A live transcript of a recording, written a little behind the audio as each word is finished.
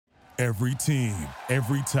Every team,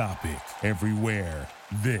 every topic, everywhere.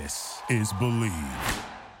 This is Believe.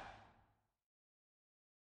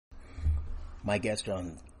 My guest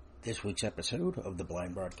on this week's episode of the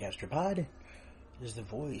Blind Broadcaster Pod is the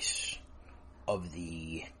voice of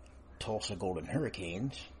the Tulsa Golden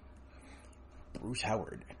Hurricanes, Bruce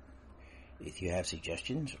Howard. If you have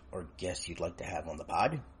suggestions or guests you'd like to have on the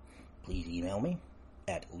pod, please email me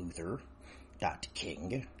at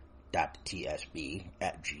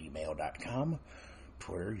luther.king.tsb@gmail.com.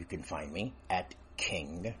 Twitter, you can find me at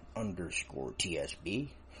king_tsb.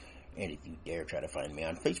 And if you dare try to find me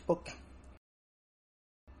on Facebook,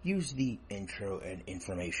 use the intro and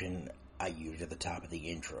information I use at the top of the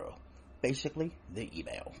intro. Basically, the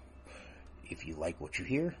email. If you like what you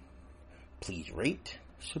hear, please rate,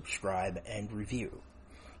 subscribe, and review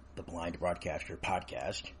the Blind Broadcaster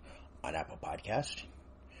Podcast on Apple Podcast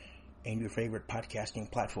and your favorite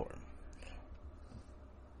podcasting platform.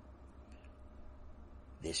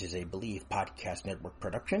 This is a Believe Podcast Network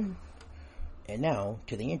production. And now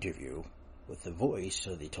to the interview with the voice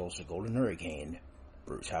of the Tulsa Golden Hurricane,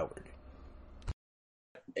 Bruce Howard.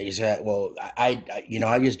 Is that, well, I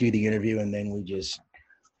just do the interview and then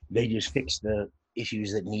they just fix the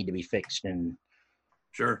issues that need to be fixed and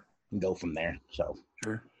sure, and go from there. So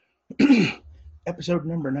sure. Episode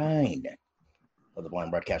number 9 of the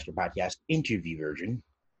Blind Broadcaster Podcast interview version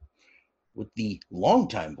with the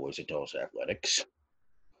longtime voice of Tulsa Athletics,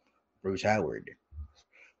 Bruce Howard.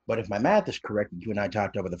 But if my math is correct, you and I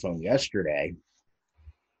talked over the phone yesterday,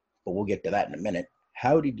 but we'll get to that in a minute.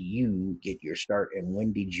 How did you get your start, and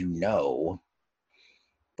when did you know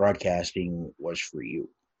broadcasting was for you?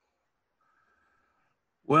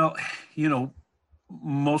 Well,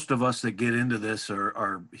 most of us that get into this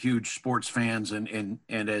are huge sports fans, and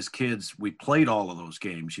as kids, we played all of those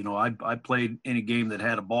games. I played any game that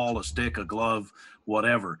had a ball, a stick, a glove,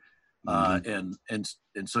 whatever. And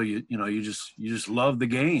so you just love the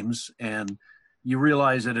games, and you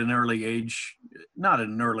realize at an early age, not at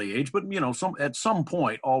an early age, but at some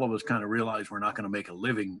point, all of us kind of realize we're not going to make a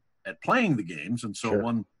living at playing the games. And so Sure.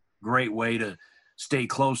 One great way to stay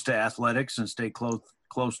close to athletics and stay close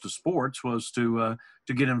to sports was to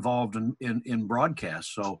get involved in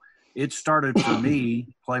broadcast. So it started for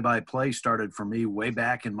me, play-by-play started for me way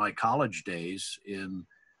back in my college days in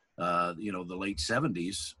the late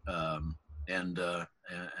 70s, and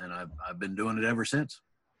I've been doing it ever since.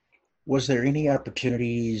 Was there any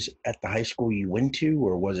opportunities at the high school you went to,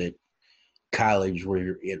 or was it college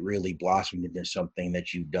where it really blossomed into something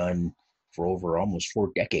that you've done for over almost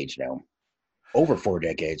 4 decades now? Over 4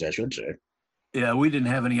 decades, I should say. Yeah, we didn't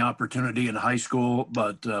have any opportunity in high school,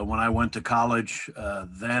 but when I went to college,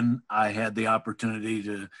 then I had the opportunity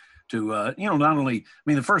to not only,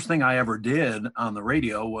 the first thing I ever did on the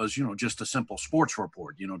radio was, just a simple sports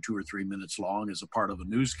report, 2 or 3 minutes long as a part of a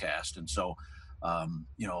newscast. And so,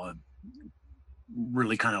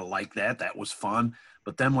 really kind of like that. That was fun.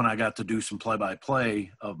 But then when I got to do some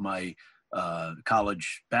play-by-play of my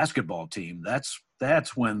college basketball team, that's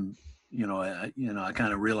when, I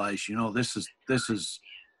kind of realized, this is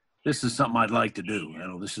something I'd like to do.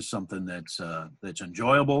 This is something that's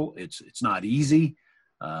enjoyable. It's not easy.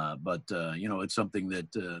 But it's something that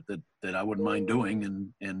I wouldn't mind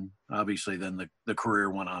doing, and obviously then the career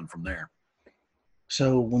went on from there.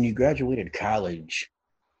 So when you graduated college,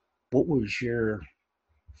 what was your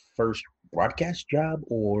first broadcast job,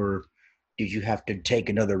 or did you have to take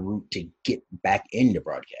another route to get back into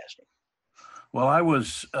broadcasting? Well, I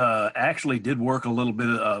was actually did work a little bit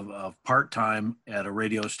of part-time at a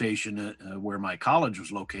radio station where my college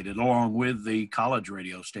was located, along with the college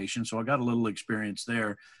radio station. So I got a little experience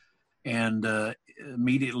there, and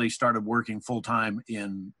immediately started working full-time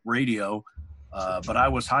in radio. But I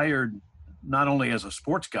was hired not only as a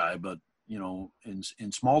sports guy, but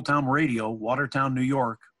in small-town radio, Watertown, New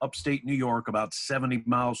York, upstate New York, about 70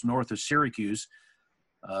 miles north of Syracuse.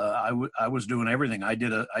 I was doing everything. I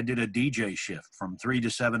did a DJ shift from 3 to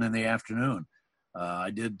 7 in the afternoon. I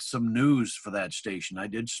did some news for that station. I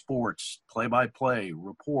did sports, play-by-play,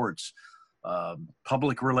 reports,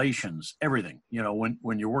 public relations, everything.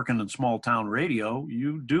 When you're working in small town radio,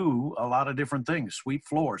 you do a lot of different things, sweep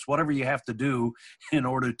floors, whatever you have to do in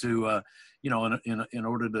order to, in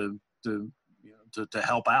order to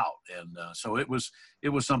help out. And so it was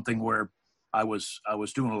something where I was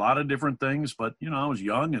doing a lot of different things, but I was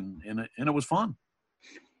young and it was fun.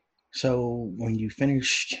 So when you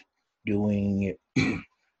finished doing the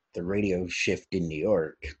radio shift in New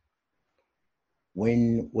York,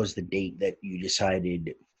 when was the date that you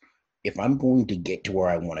decided, if I'm going to get to where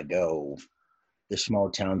I want to go, the small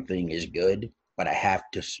town thing is good, but I have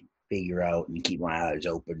to figure out and keep my eyes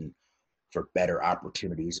open for better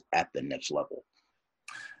opportunities at the next level?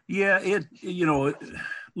 Yeah,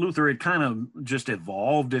 Luther, it kind of just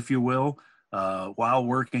evolved, if you will. While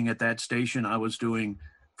working at that station, I was doing,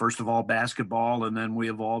 first of all, basketball, and then we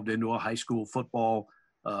evolved into a high school football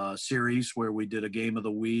series where we did a game of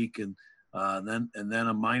the week, and then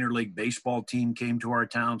a minor league baseball team came to our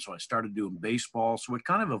town, so I started doing baseball. So it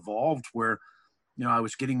kind of evolved where, I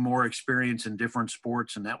was getting more experience in different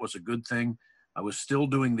sports, and that was a good thing. I was still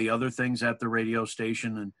doing the other things at the radio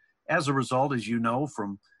station, and as a result, as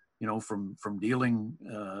from dealing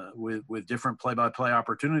with different play-by-play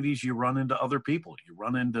opportunities, you run into other people. You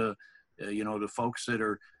run into the folks that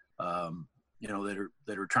are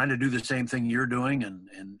that are trying to do the same thing you're doing,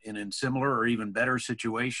 and in similar or even better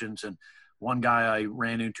situations. And one guy I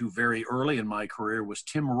ran into very early in my career was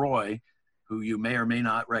Tim Roy, who you may or may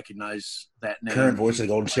not recognize that name. Current voice of the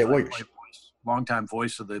Golden State Warriors. Longtime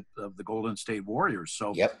voice of the Golden State Warriors.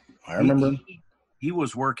 So yep, I remember. He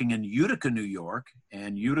was working in Utica, New York,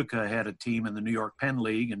 and Utica had a team in the New York Penn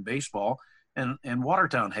League in baseball, and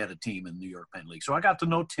Watertown had a team in the New York Penn League. So I got to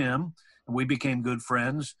know Tim, and we became good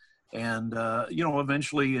friends. And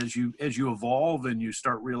eventually, as you evolve and you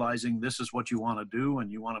start realizing this is what you want to do,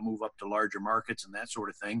 and you want to move up to larger markets and that sort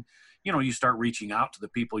of thing, you start reaching out to the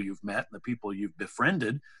people you've met and the people you've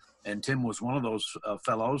befriended. And Tim was one of those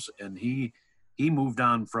fellows, and he moved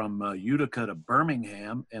on from Utica to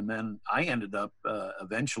Birmingham, and then I ended up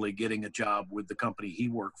eventually getting a job with the company he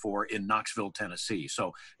worked for in Knoxville, Tennessee.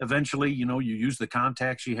 So eventually, you use the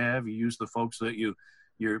contacts you have, you use the folks that you're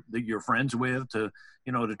friends with to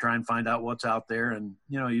try and find out what's out there. And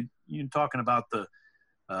you're talking about the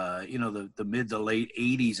mid to late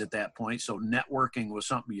 80s at that point. So networking was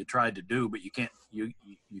something you tried to do, but you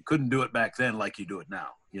couldn't do it back then like you do it now.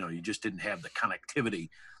 You just didn't have the connectivity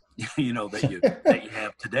that you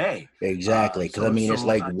have today. Exactly. Because it's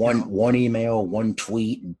like one email, one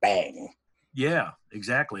tweet, and bang. Yeah,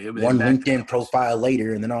 exactly. One LinkedIn profile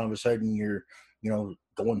later, and then all of a sudden you're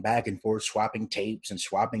going back and forth, swapping tapes and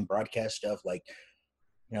swapping broadcast stuff like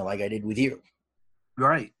I did with you.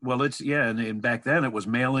 Right. Well, and back then it was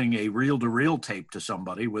mailing a reel-to-reel tape to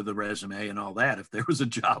somebody with a resume and all that if there was a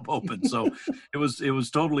job open. So it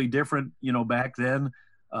was totally different, back then.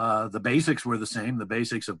 The basics were the same. The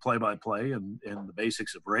basics of play-by-play and the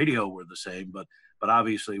basics of radio were the same, but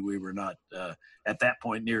obviously we were not at that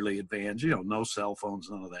point nearly advanced. No cell phones,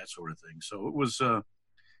 none of that sort of thing. So it was,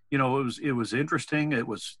 it was interesting.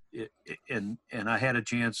 And I had a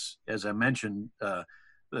chance, as I mentioned,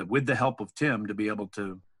 with the help of Tim, to be able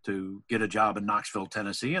to get a job in Knoxville,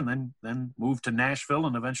 Tennessee, and then move to Nashville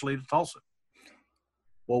and eventually to Tulsa.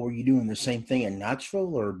 Well, were you doing the same thing in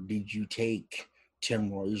Knoxville, or did you take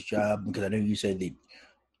Tim Roy's job? Because I know you said that,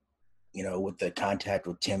 with the contact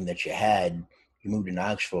with Tim that you had, you moved to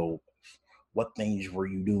Knoxville. What things were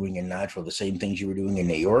you doing in Knoxville? The same things you were doing in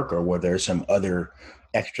New York, or were there some other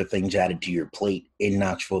extra things added to your plate in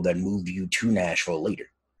Knoxville that moved you to Nashville later?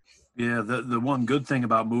 Yeah, the one good thing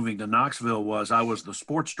about moving to Knoxville was I was the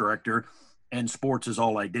sports director, and sports is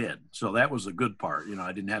all I did. So that was the good part.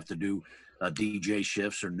 I didn't have to do DJ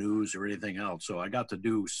shifts or news or anything else. So I got to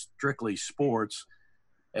do strictly sports.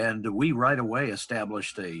 And we right away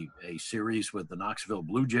established a series with the Knoxville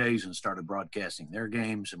Blue Jays and started broadcasting their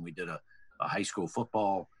games. And we did a high school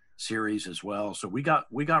football series as well. So we got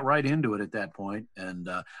right into it at that point. And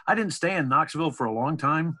I didn't stay in Knoxville for a long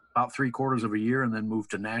time, about 3/4 of a year, and then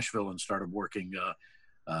moved to Nashville and started working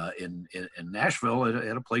in Nashville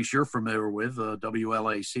at a place you're familiar with,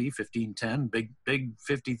 WLAC 1510, big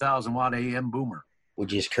 50,000 watt AM boomer,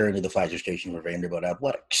 which is currently the flagship station for Vanderbilt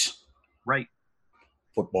Athletics. Right.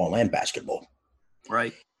 Football and basketball.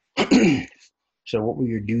 Right. So what were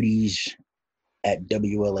your duties at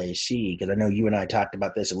WLAC? Because I know you and I talked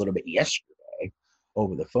about this a little bit yesterday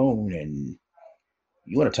over the phone, and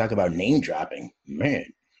you want to talk about name dropping, man.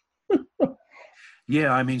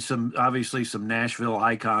 Yeah, I mean, some Nashville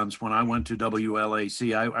icons. When I went to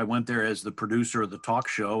WLAC, I went there as the producer of the talk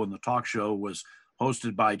show, and the talk show was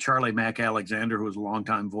hosted by Charlie Mack Alexander, who was a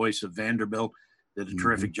longtime voice of Vanderbilt, did a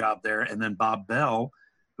terrific job there, and then Bob Bell,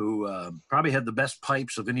 who probably had the best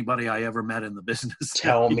pipes of anybody I ever met in the business.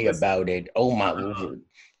 Tell me about it. Oh, my Lord.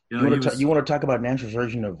 You want to talk about Nashville's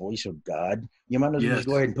version of Voice of God? You might as well just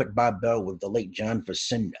go ahead and put Bob Bell with the late John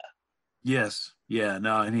Facenda. Yes. Yeah.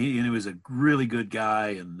 No, and he was a really good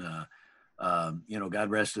guy, and God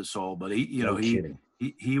rest his soul. But he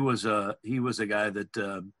was a guy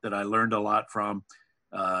that I learned a lot from,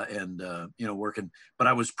 working. But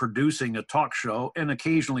I was producing a talk show and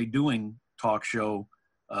occasionally doing talk show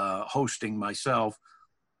hosting myself.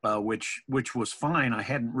 which was fine. I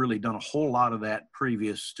hadn't really done a whole lot of that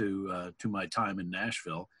previous to my time in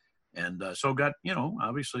Nashville, and so got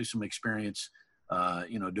obviously some experience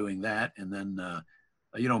doing that, and then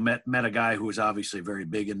met a guy who was obviously very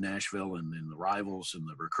big in Nashville and in the rivals and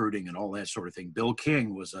the recruiting and all that sort of thing. Bill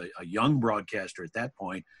King was a young broadcaster at that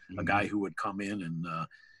point, a guy who would come in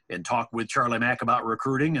and talk with Charlie Mack about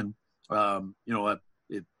recruiting, and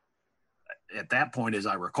at that point, as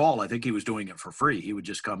I recall, I think he was doing it for free. He would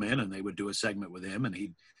just come in and they would do a segment with him, and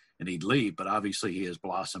he'd leave. But obviously, he has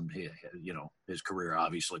blossomed. His career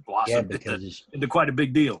obviously blossomed into quite a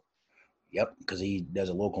big deal. Yep, because he does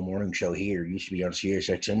a local morning show here. Used to be on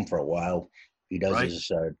SiriusXM for a while. He does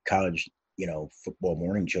his college, football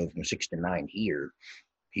morning show from 6 to 9 here.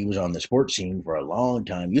 He was on the sports scene for a long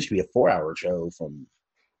time. Used to be a 4-hour show from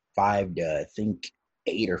 5 to I think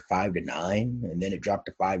 8 or 5 to 9, and then it dropped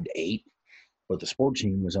to 5 to 8. But the sports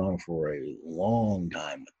team was on for a long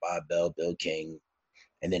time with Bob Bell, Bill King,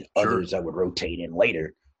 and then others that would rotate in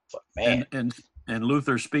later. But man, and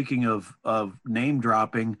Luther, speaking of name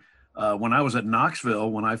dropping, when I was at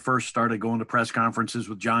Knoxville, when I first started going to press conferences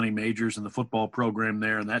with Johnny Majors and the football program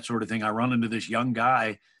there and that sort of thing, I run into this young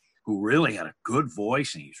guy who really had a good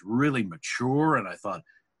voice and he's really mature. And I thought,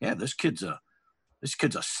 yeah, this kid's a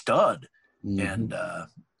stud. Mm-hmm. And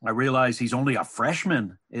I realized he's only a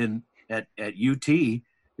freshman at UT.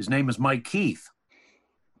 His name is Mike Keith.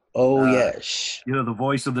 Oh, yes. The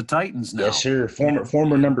voice of the Titans now. Yes, sir.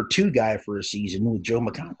 Former number 2 guy for a season with Joe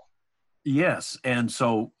McConnell. Yes. And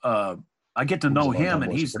so I get to know him,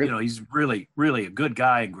 and he's really, really a good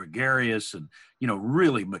guy and gregarious and,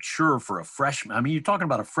 really mature for a freshman. I mean, you're talking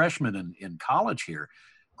about a freshman in college here.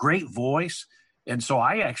 Great voice. And so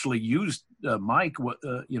I actually used Mike,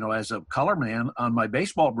 as a color man on my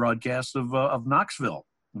baseball broadcast of Knoxville.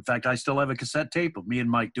 In fact, I still have a cassette tape of me and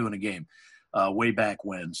Mike doing a game way back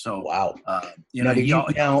when. So, wow.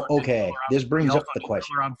 This brings up the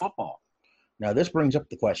question on football. Now, this brings up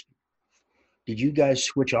the question. Did you guys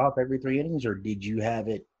switch off every 3 innings, or did you have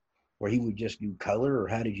it where he would just do color, or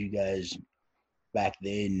how did you guys back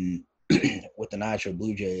then with the Nashville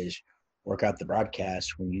Blue Jays work out the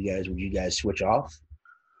broadcast? Would you guys switch off?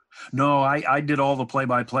 No, I did all the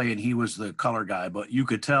play-by-play, and he was the color guy. But you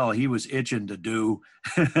could tell he was itching to do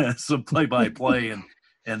some play-by-play,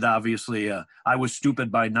 and obviously I was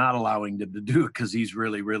stupid by not allowing him to do it because he's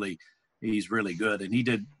really, really, good. And he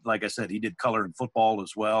did, like I said, he did color and football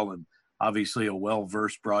as well, and obviously a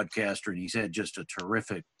well-versed broadcaster. And he's had just a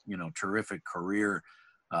terrific career.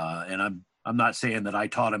 And I'm not saying that I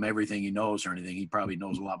taught him everything he knows or anything. He probably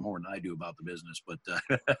knows a lot more than I do about the business. But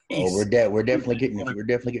we're definitely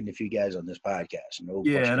getting a few guys on this podcast.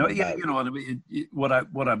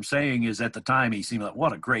 What I'm saying is, at the time he seemed like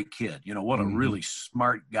what a great kid. What a really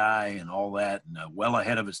smart guy and all that, and well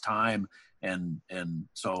ahead of his time. And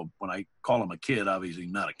so when I call him a kid, obviously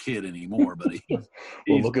not a kid anymore, but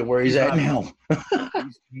look at where he's at now.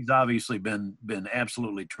 he's obviously been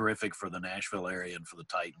absolutely terrific for the Nashville area and for the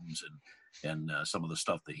Titans and some of the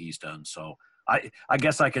stuff that he's done. So I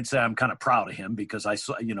guess I could say I'm kind of proud of him because I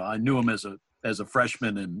saw, I knew him as a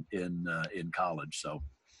freshman in college. So,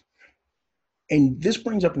 and this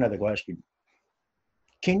brings up another question.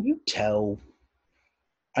 Can you tell?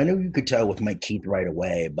 I know you could tell with Mike Keith right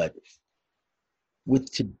away, but with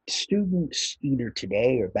students either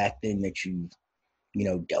today or back then that you've,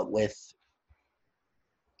 dealt with,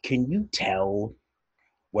 can you tell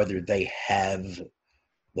whether they have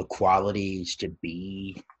the qualities to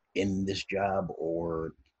be in this job,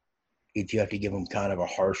 or if you have to give them kind of a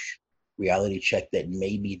harsh reality check that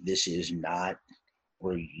maybe this is not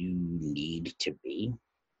where you need to be?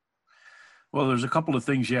 Well, there's a couple of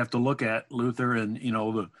things you have to look at, Luther, and,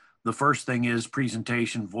 the first thing is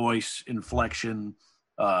presentation, voice, inflection,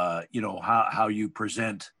 how you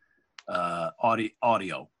present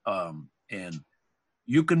audio. And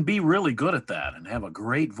you can be really good at that and have a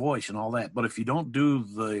great voice and all that. But if you don't do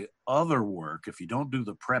the other work, if you don't do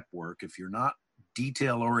the prep work, if you're not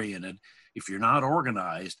detail oriented, if you're not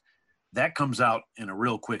organized, that comes out in a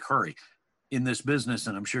real quick hurry. In this business,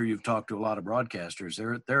 and I'm sure you've talked to a lot of broadcasters,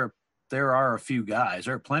 there are a few guys,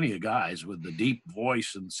 there are plenty of guys with the deep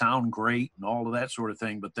voice and sound great and all of that sort of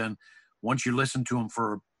thing. But then once you listen to them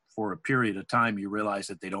for a period of time, you realize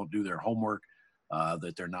that they don't do their homework,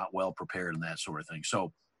 that they're not well prepared and that sort of thing.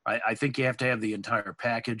 So I think you have to have the entire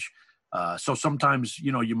package. So sometimes,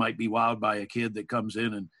 you might be wowed by a kid that comes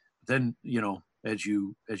in, and then, as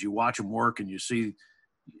you watch them work and you see,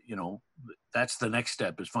 that's the next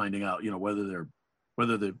step, is finding out,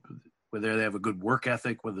 whether they have a good work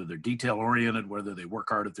ethic, whether they're detail oriented, whether they work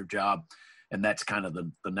hard at their job. and that's kind of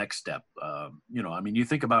the next step. I mean, you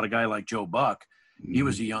think about a guy like Joe Buck. He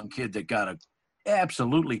was a young kid that got a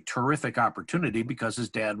absolutely terrific opportunity because his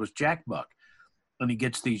dad was Jack Buck. And he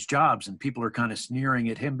gets these jobs, and people are kind of sneering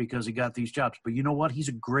at him because he got these jobs. But you know what? He's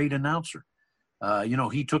a great announcer.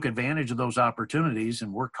 He took advantage of those opportunities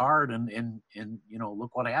and worked hard, and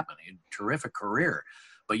look what happened. He had a terrific career.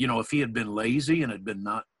 But, if he had been lazy and had been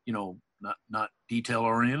not detail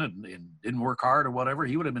oriented and didn't work hard or whatever,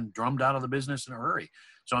 he would have been drummed out of the business in a hurry.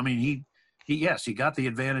 So, I mean, he got the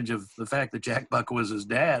advantage of the fact that Jack Buck was his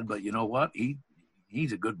dad, but you know what?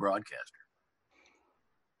 He's a good broadcaster.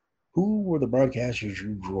 Who were the broadcasters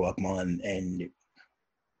you grew up on, and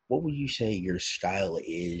what would you say your style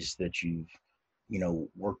is that you've,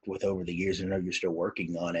 worked with over the years? I know you're still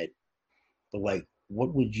working on it, but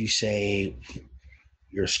what would you say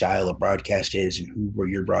your style of broadcast is, and who were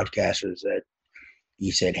your broadcasters that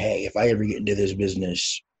you said, hey, if I ever get into this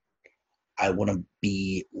business, I want to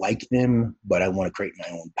be like them, but I want to create my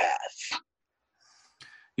own path?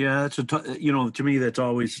 Yeah, that's to me, that's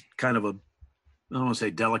always kind of I don't want to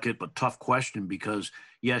say delicate, but tough question, because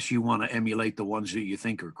yes, you want to emulate the ones that you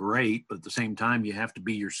think are great, but at the same time, you have to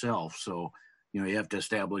be yourself. So, you have to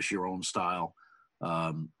establish your own style.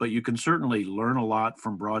 But you can certainly learn a lot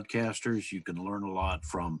from broadcasters. You can learn a lot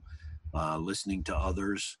from listening to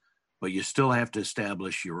others, but you still have to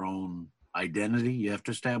establish your own identity. You have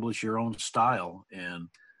to establish your own style. And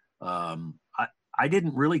I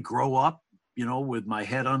didn't really grow up, with my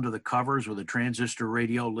head under the covers with a transistor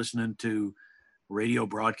radio, listening to radio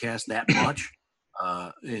broadcast that much.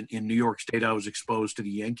 In New York State, I was exposed to the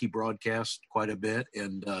Yankee broadcast quite a bit,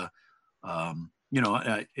 and I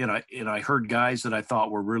heard guys that I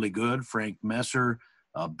thought were really good. Frank Messer,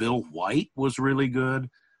 Bill White was really good,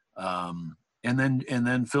 and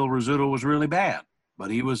then Phil Rizzuto was really bad.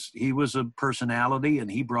 But he was a personality,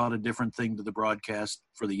 and he brought a different thing to the broadcast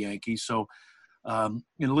for the Yankees. So,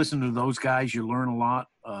 listening to those guys, you learn a lot.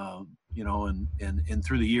 And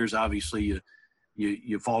through the years, obviously,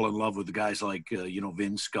 you fall in love with the guys like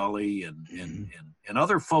Vin Scully and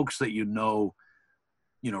other folks that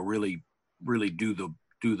really do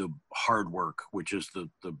the hard work, which is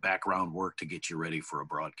the background work to get you ready for a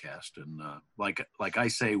broadcast. And like I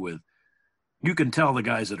say, you can tell the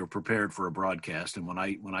guys that are prepared for a broadcast. And when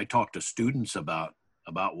I talk to students about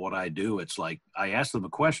what I do, it's like I ask them a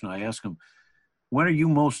question. I ask them, when are you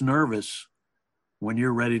most nervous when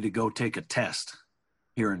you're ready to go take a test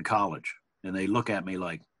here in college? And they look at me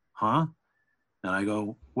like, huh? And I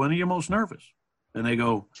go, when are you most nervous? And they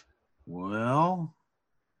go, well,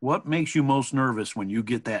 what makes you most nervous when you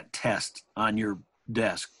get that test on your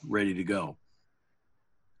desk ready to go?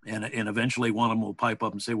 And eventually one of them will pipe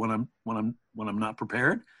up and say, when I'm not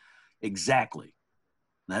prepared. Exactly.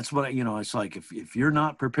 And that's what it's like, if you're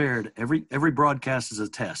not prepared, every broadcast is a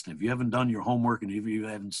test. And if you haven't done your homework and if you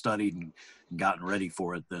haven't studied and gotten ready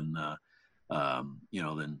for it, then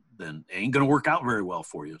then it ain't going to work out very well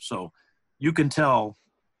for you. So you can tell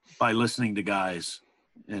by listening to guys,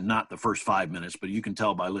 and not the first 5 minutes, but you can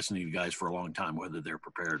tell by listening to guys for a long time whether they're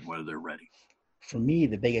prepared and whether they're ready. For me,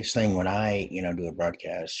 the biggest thing when I, do a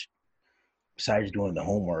broadcast, besides doing the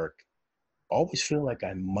homework, I always feel like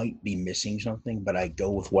I might be missing something, but I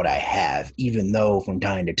go with what I have, even though from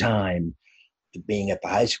time to time, being at the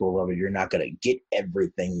high school level, you're not going to get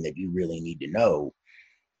everything that you really need to know.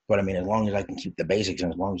 But I mean, as long as I can keep the basics,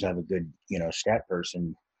 and as long as I have a good, stat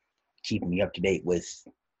person keeping me up to date with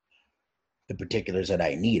the particulars that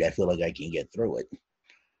I need, I feel like I can get through it.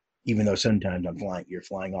 Even though sometimes you're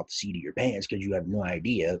flying off the seat of your pants because you have no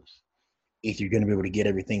idea if you're going to be able to get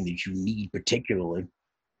everything that you need, particularly,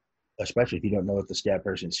 especially if you don't know if the stat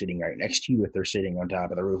person's sitting right next to you, if they're sitting on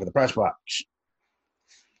top of the roof of the press box.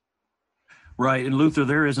 Right. And Luther,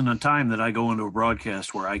 there isn't a time that I go into a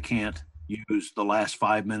broadcast where I can't use the last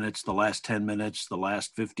 5 minutes, the last 10 minutes, the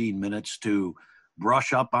last 15 minutes to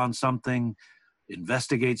brush up on something,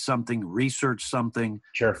 investigate something, research something,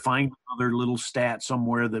 sure, find another little stat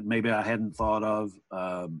somewhere that maybe I hadn't thought of.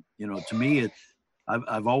 To me,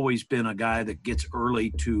 I've always been a guy that gets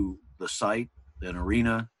early to the site, an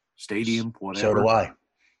arena, stadium, whatever. So do I.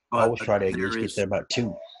 But I always try to get there about 2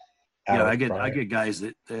 hours. Yeah, I get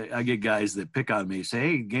guys that pick on me, say,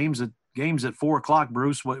 hey, games at 4:00,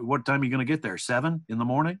 Bruce. What time are you going to get there? 7 in the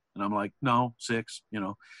morning? And I'm like, no, 6.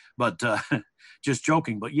 But just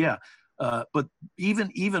joking. But yeah, but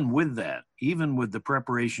even with that, even with the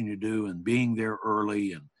preparation you do and being there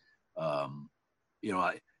early, and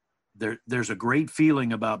there's a great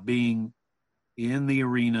feeling about being in the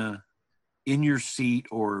arena, in your seat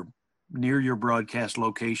or near your broadcast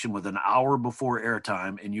location with an hour before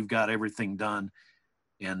airtime, and you've got everything done.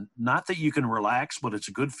 And not that you can relax, but it's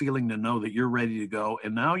a good feeling to know that you're ready to go.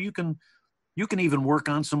 And now you can even work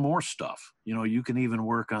on some more stuff. You can even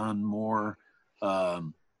work on more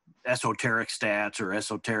esoteric stats or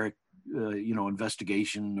esoteric,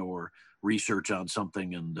 investigation or research on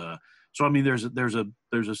something. And so, I mean, there's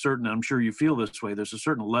a certain, I'm sure you feel this way, there's a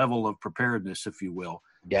certain level of preparedness, if you will.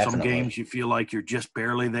 Definitely. Some games you feel like you're just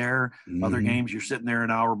barely there. Mm-hmm. Other games you're sitting there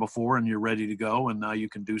an hour before and you're ready to go, and now you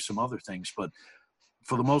can do some other things. But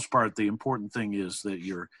for the most part, the important thing is that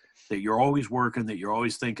you're always working, that you're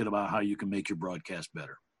always thinking about how you can make your broadcast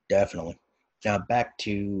better. Definitely. Now back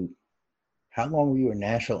to how long were you in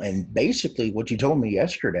Nashville? And basically what you told me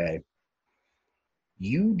yesterday,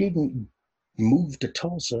 you didn't move to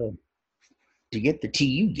Tulsa to get the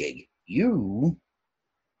TU gig. You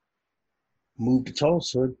moved to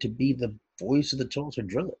Tulsa to be the voice of the Tulsa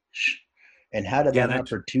Drillers. And how did that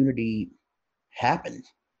opportunity happen?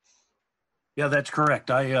 Yeah, that's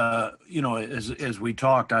correct. I, as we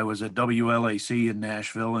talked, I was at WLAC in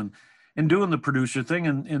Nashville and doing the producer thing,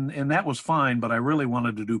 and that was fine, but I really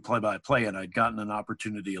wanted to do play-by-play, and I'd gotten an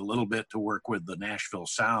opportunity a little bit to work with the Nashville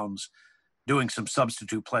Sounds, doing some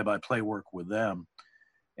substitute play-by-play work with them.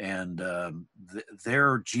 And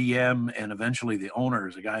their GM and eventually the owner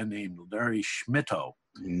is a guy named Larry Schmittou.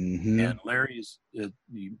 Mm-hmm. And Larry is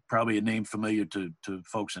probably a name familiar to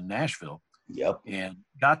folks in Nashville. Yep. And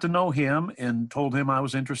got to know him and told him I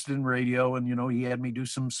was interested in radio. And, he had me do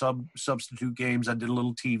some substitute games. I did a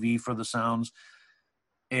little TV for the Sounds.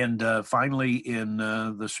 And finally, in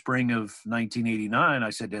the spring of 1989, I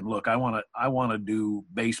said to him, look, I want to do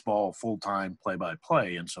baseball full-time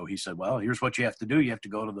play-by-play. And so he said, well, here's what you have to do. You have to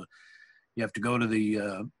go to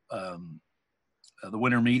the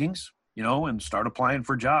winter meetings, and start applying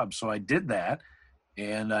for jobs. So I did that.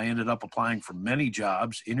 And I ended up applying for many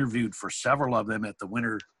jobs, interviewed for several of them at the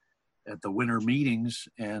winter meetings.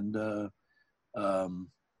 And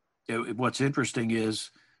what's interesting is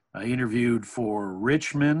I interviewed for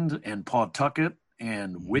Richmond and Pawtucket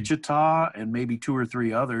and Wichita and maybe 2 or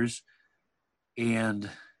 3 others. And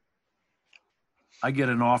I get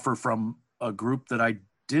an offer from a group that I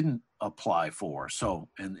didn't apply for. So,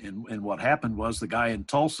 and what happened was the guy in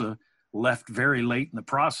Tulsa left very late in the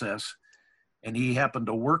process. And he happened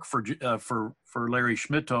to work for Larry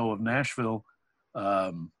Schmittou of Nashville.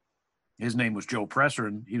 His name was Joe Presser,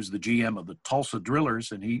 and he was the GM of the Tulsa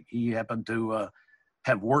Drillers. And he happened to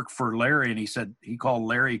have worked for Larry. And he called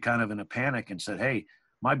Larry kind of in a panic and said, "Hey,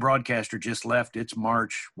 my broadcaster just left. It's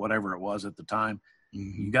March, whatever it was at the time.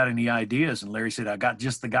 Mm-hmm. You got any ideas?" And Larry said, "I got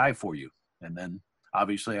just the guy for you." And then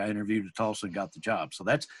obviously I interviewed at Tulsa and got the job. So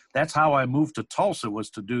that's how I moved to Tulsa,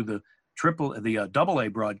 was to do the AA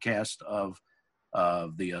broadcast of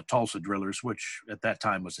the Tulsa Drillers, which at that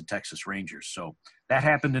time was the Texas Rangers. So that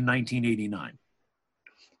happened in 1989.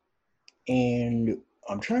 And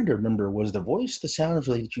I'm trying to remember, was the voice the Sounds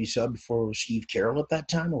that you subbed for Steve Carroll at that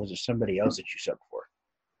time, or was it somebody else that you subbed for?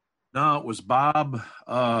 No, it was Bob.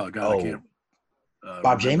 I can't.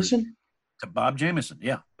 Bob Jameson? Bob Jameson,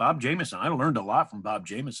 yeah. Bob Jameson. I learned a lot from Bob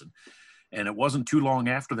Jameson. And it wasn't too long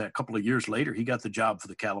after that, a couple of years later, he got the job for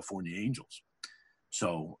the California Angels.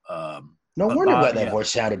 So no wonder why that voice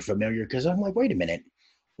sounded familiar, because I'm like, wait a minute,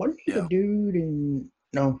 wasn't he the dude? And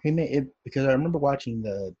no, he made it, because I remember watching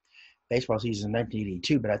the baseball season in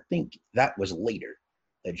 1982, but I think that was later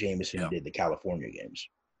that Jameson did the California games.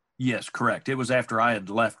 Yes, correct. It was after I had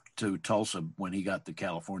left to Tulsa when he got the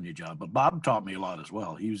California job. But Bob taught me a lot as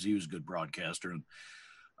well. He was a good broadcaster, and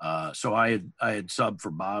so I had subbed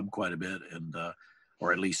for Bob quite a bit, and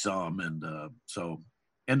or at least some, and so.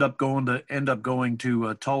 End up going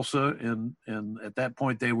to Tulsa, and at that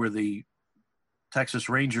point they were the Texas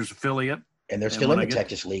Rangers affiliate. And they're still in the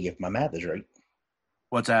Texas League, if my math is right.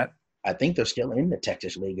 What's that? I think they're still in the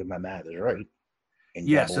Texas League, if my math is right.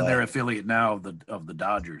 Yes, and they're affiliate now of the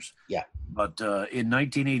Dodgers. Yeah. But in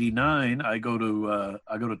 1989, I go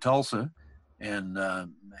to Tulsa, and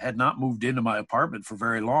had not moved into my apartment for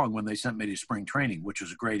very long when they sent me to spring training, which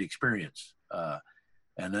was a great experience.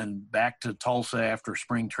 And then back to Tulsa after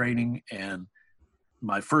spring training. And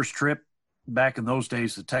my first trip back in those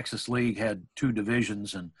days, the Texas League had 2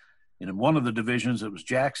 divisions. And in one of the divisions, it was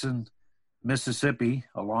Jackson, Mississippi,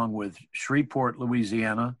 along with Shreveport,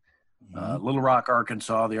 Louisiana, Little Rock,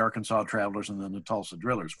 Arkansas, the Arkansas Travelers, and then the Tulsa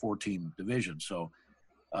Drillers, 4-team division. So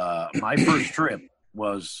my first trip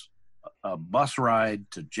was a bus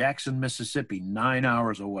ride to Jackson, Mississippi, 9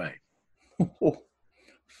 hours away.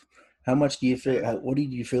 How much do you feel? What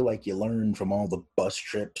did you feel like you learned from all the bus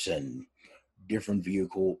trips and different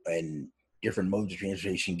vehicle and different modes of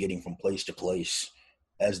transportation, getting from place to place,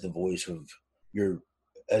 as the voice of the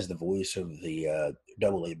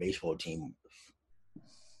Double-A baseball team?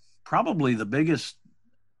 Probably the biggest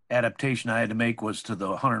adaptation I had to make was to the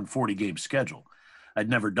 140 game schedule. I'd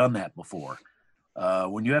never done that before.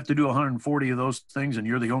 When you have to do 140 of those things and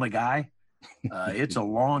you're the only guy, it's a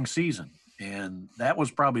long season, and that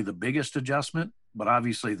was probably the biggest adjustment. But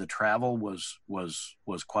obviously, the travel was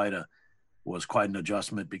quite an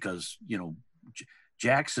adjustment because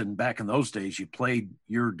Jackson back in those days, you played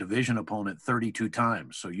your division opponent 32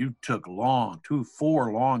 times, so you took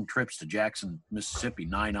 4 long trips to Jackson, Mississippi,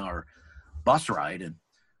 9-hour bus ride,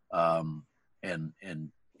 and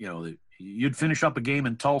you'd finish up a game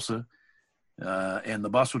in Tulsa, and the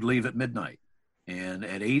bus would leave at midnight. And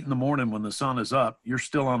at 8 in the morning when the sun is up, you're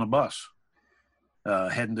still on a bus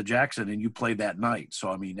heading to Jackson, and you played that night. So,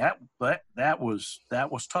 I mean, that was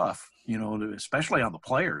tough, especially on the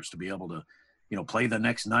players to be able to, play the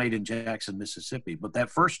next night in Jackson, Mississippi. But that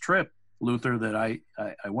first trip, Luther, that I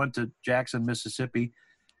went to Jackson, Mississippi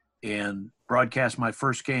and broadcast my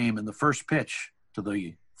first game, and the first pitch to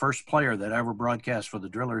the first player that I ever broadcast for the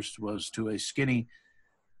Drillers was to a skinny,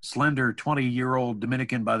 slender 20-year-old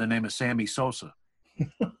Dominican by the name of Sammy Sosa.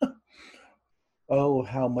 Oh,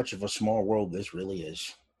 how much of a small world this really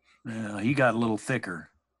is. Yeah, he got a little thicker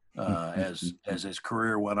as his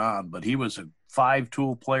career went on, but he was a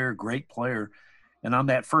 5-tool player, great player. And on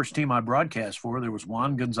that first team I broadcast for, there was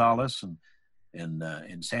Juan Gonzalez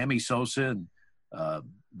and Sammy Sosa and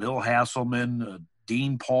Bill Hasselman,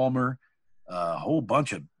 Dean Palmer, a whole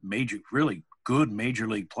bunch of really good major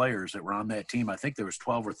league players that were on that team. I think there was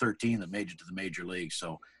 12 or 13 that made it to the major league.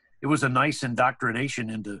 So it was a nice indoctrination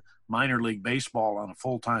into minor league baseball on a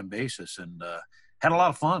full-time basis, and had a lot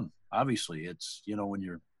of fun. Obviously, it's,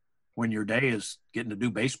 when your day is getting to do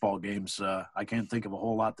baseball games, I can't think of a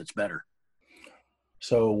whole lot that's better.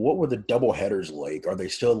 So what were the double headers like? Are they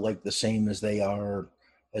still like the same as they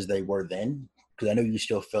were then? Because I know you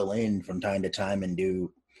still fill in from time to time and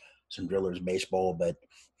do some Drillers baseball, but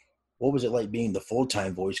what was it like being the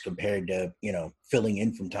full-time voice compared to, filling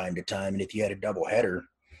in from time to time? And if you had a double header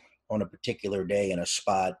on a particular day in a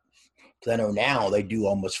spot, because I know now they do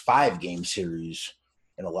almost 5-game series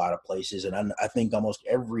in a lot of places. And I think almost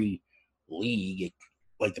every league,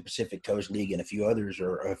 like the Pacific Coast League and a few others,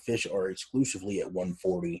 are official or exclusively at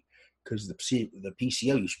 140, because the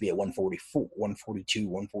PCO used to be at 144, 142,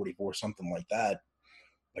 144, something like that.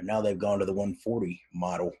 But now they've gone to the 140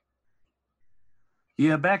 model.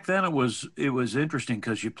 Yeah, back then it was interesting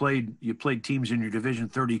because you played teams in your division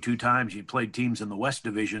 32 times. You played teams in the West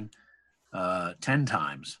Division 10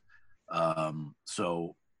 times.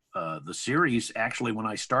 So the series actually, when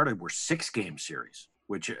I started, were 6-game series,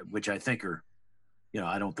 which I think are,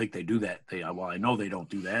 I don't think they do that. I know they don't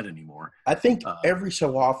do that anymore. I think every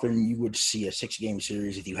so often you would see a 6-game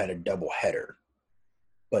series if you had a double header,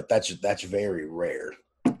 but that's very rare.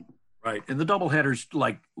 Right. And the doubleheaders,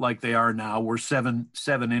 like they are now, were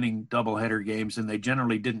 7-inning doubleheader games, and they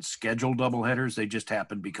generally didn't schedule doubleheaders. They just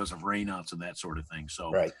happened because of rainouts and that sort of thing. So,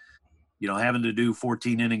 right. Having to do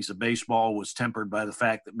 14 innings of baseball was tempered by the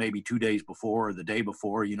fact that maybe 2 days before or the day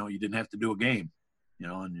before, you didn't have to do a game,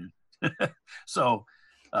 and so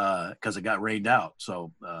because it got rained out.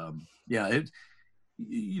 So,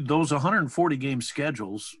 those 140 game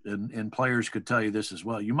schedules, and players could tell you this as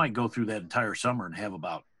well. You might go through that entire summer and have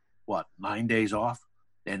about 9 days off,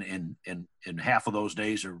 and half of those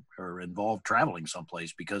days are involved traveling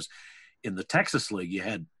someplace, because in the Texas League you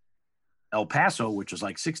had El Paso, which is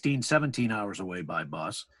like 16, 17 hours away by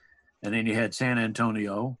bus, and then you had San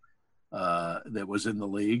Antonio that was in the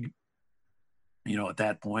league, at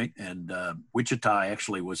that point, and Wichita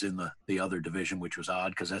actually was in the other division, which was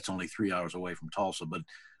odd because that's only 3 hours away from Tulsa, but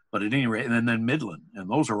at any rate, and then Midland, and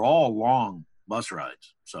those are all long bus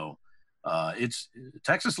rides. So it's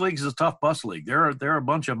Texas League is a tough bus league. There are a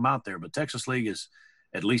bunch of them out there, but Texas League is,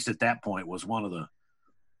 at least at that point, was one of the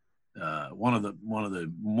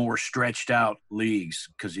more stretched out leagues,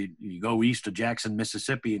 because you go east of Jackson,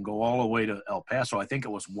 Mississippi, and go all the way to El Paso. I think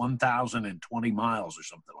it was 1,020 miles or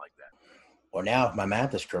something like that. Well, now if my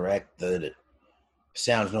math is correct, the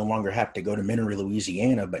Sounds no longer have to go to Monroe,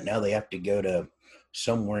 Louisiana, but now they have to go to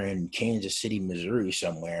somewhere in Kansas City, Missouri,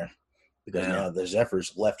 somewhere. Because now the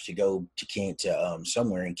Zephyrs left to go to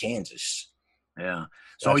somewhere in Kansas. Yeah.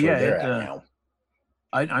 So that's where they're at now.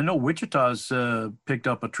 I know Wichita's picked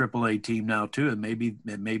up a AAA team now too, and maybe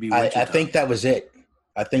Wichita. I think that was it.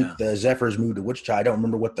 I think the Zephyrs moved to Wichita. I don't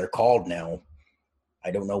remember what they're called now.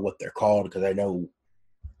 I don't know what they're called, because I know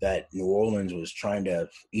that New Orleans was trying to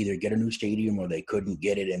either get a new stadium or they couldn't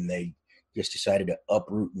get it, and they just decided to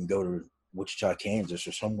uproot and go to Wichita, Kansas,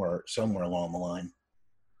 or somewhere along the line.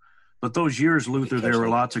 But those years, Luther, there were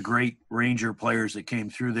lots of great Ranger players that came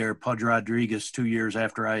through there. Pudge Rodriguez, 2 years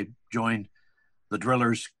after I joined the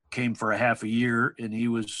Drillers, came for a half a year, and he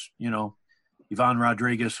was, Ivan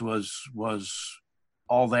Rodriguez was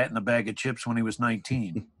all that in a bag of chips when he was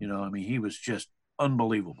 19. He was just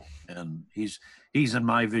unbelievable, and he's in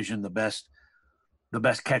my vision the best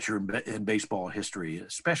catcher in baseball history,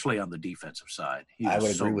 especially on the defensive side. I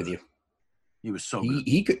would agree with you. He was so good.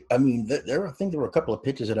 He could. I think there were a couple of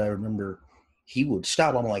pitches that I remember he would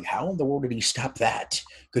stop. I'm like, how in the world did he stop that?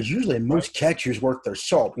 Because usually most catchers worth their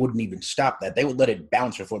salt wouldn't even stop that. They would let it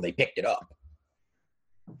bounce before they picked it up.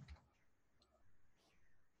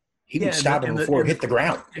 He would stop it before it hit the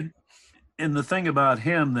ground. And the thing about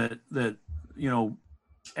him that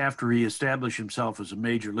after he established himself as a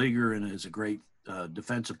major leaguer and as a great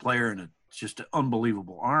defensive player and just an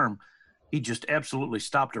unbelievable arm, he just absolutely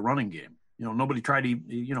stopped a running game. Nobody tried to,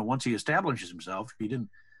 once he establishes himself,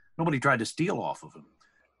 nobody tried to steal off of him.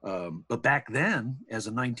 But back then, as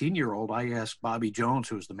a 19-year-old, I asked Bobby Jones,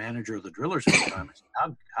 who was the manager of the Drillers at the time, I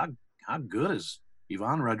said, how good is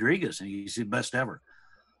Ivan Rodriguez? And he's the best ever.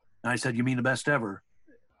 And I said, you mean the best ever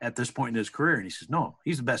at this point in his career? And he says, no,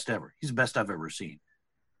 he's the best ever. He's the best I've ever seen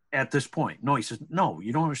at this point. No, he says, no,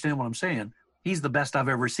 you don't understand what I'm saying. He's the best I've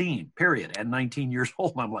ever seen, period. At 19 years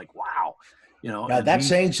old, I'm like, wow. Now that's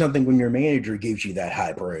saying something when your manager gives you that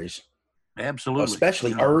high praise. Absolutely.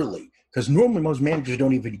 Especially early, because normally most managers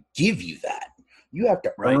don't even give you that. You have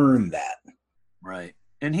to earn that. Right.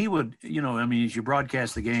 And he would, as you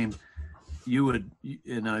broadcast the game, you would,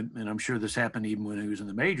 and I'm sure this happened even when he was in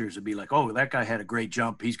the majors, it'd be like, oh, that guy had a great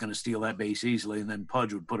jump. He's going to steal that base easily. And then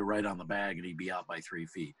Pudge would put it right on the bag and he'd be out by 3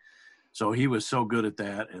 feet. So he was so good at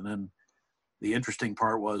that. And then the interesting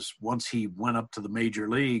part was once he went up to the major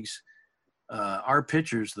leagues, our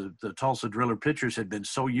pitchers, the Tulsa Driller pitchers, had been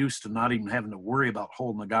so used to not even having to worry about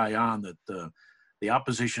holding the guy on that the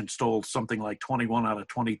opposition stole something like 21 out of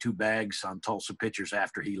 22 bags on Tulsa pitchers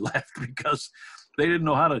after he left because they didn't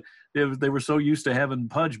know how to. They were so used to having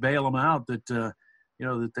Pudge bail them out that that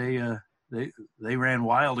they ran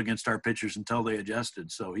wild against our pitchers until they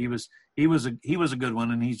adjusted. So he was a good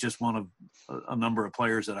one, and he's just one of a number of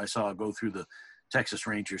players that I saw go through the Texas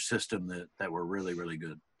Rangers system that were really, really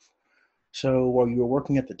good. So while you were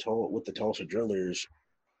working at with the Tulsa Drillers,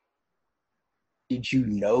 did you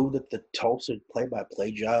know that the Tulsa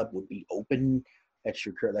play-by-play job would be open that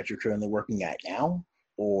you're currently working at now?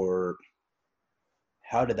 Or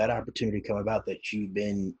how did that opportunity come about that you've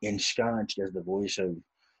been ensconced as the voice of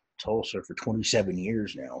Tulsa for 27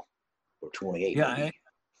 years now, or 28? Yeah,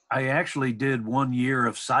 I actually did 1 year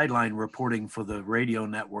of sideline reporting for the radio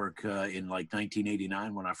network in like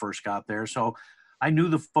 1989 when I first got there. So I knew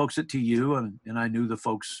the folks at TU and I knew the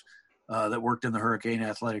folks that worked in the Hurricane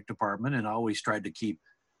Athletic Department, and I always tried to keep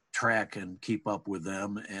track and keep up with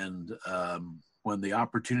them. And when the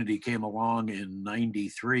opportunity came along in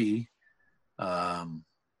 '93,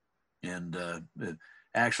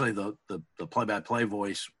 actually the play-by-play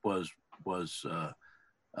voice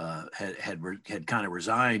had kind of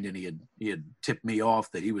resigned, and he had tipped me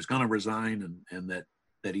off that he was going to resign and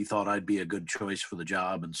that he thought I'd be a good choice for the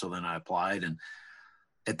job. And so then I applied, and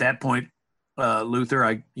at that point, Luther,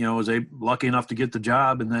 I was lucky enough to get the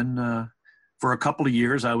job. And then for a couple of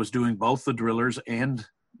years, I was doing both the Drillers and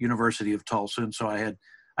University of Tulsa. And so I had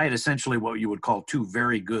essentially what you would call two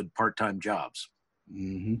very good part-time jobs.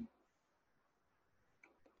 Mm-hmm.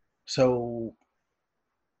 So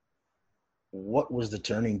what was the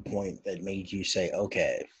turning point that made you say,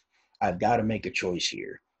 okay, I've got to make a choice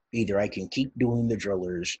here. Either I can keep doing the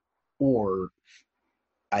Drillers or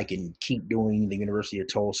I can keep doing the University of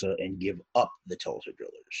Tulsa and give up the Tulsa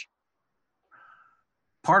Drillers.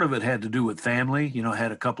 Part of it had to do with family. I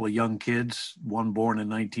had a couple of young kids, one born in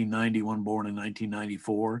 1990, one born in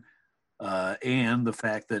 1994. And the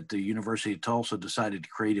fact that the University of Tulsa decided to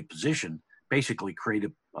create a position, basically create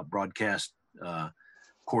a broadcast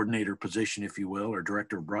coordinator position, if you will, or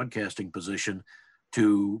director of broadcasting position,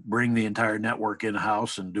 to bring the entire network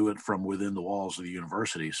in-house and do it from within the walls of the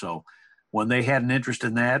university. So when they had an interest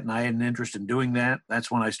in that and I had an interest in doing that, that's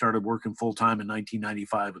when I started working full-time in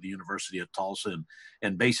 1995 with the University of Tulsa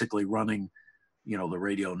and basically running, the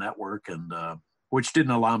radio network, and which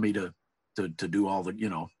didn't allow me to do all the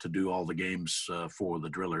games for the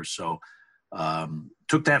Drillers. So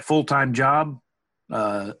took that full-time job,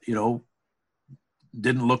 didn't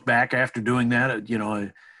look back after doing that.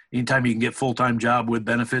 Anytime you can get full-time job with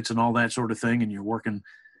benefits and all that sort of thing, and you're working,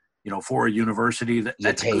 for a university,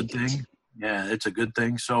 that's a good thing. Yeah, it's a good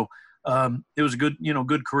thing. So it was a good,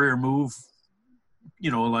 good career move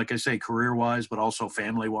like I say, career-wise, but also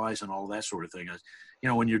family-wise and all that sort of thing.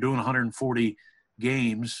 When you're doing 140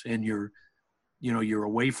 games and you're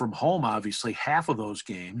away from home, obviously half of those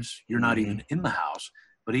games, you're not even in the house.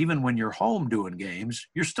 But even when you're home doing games,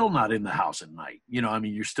 you're still not in the house at night.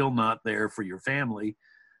 You're still not there for your family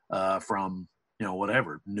from,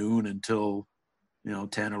 whatever, noon until,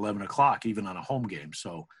 10 or 11 o'clock, even on a home game.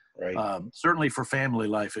 So right. Certainly for family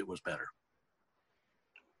life, it was better.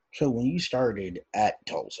 So when you started at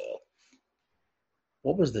Tulsa,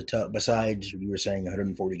 what was besides you were saying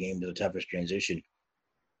 140 games, the toughest transition,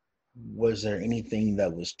 was there anything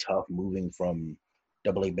that was tough moving from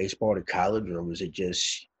AA baseball to college, or was it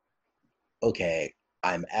just, okay,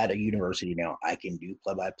 I'm at a university now, I can do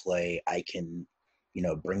play-by-play, I can,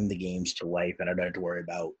 bring the games to life, and I don't have to worry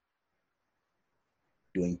about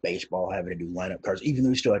doing baseball, having to do lineup cards, even though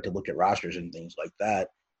we still had to look at rosters and things like that.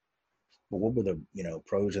 But what were the,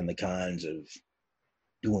 pros and the cons of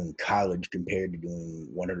doing college compared to doing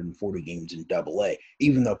 140 games in AA,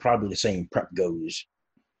 even though probably the same prep goes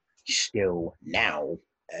still now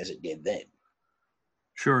as it did then?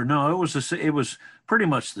 Sure. No, it was pretty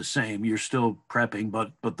much the same. You're still prepping,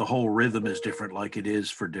 but the whole rhythm is different, like it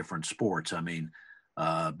is for different sports. I mean,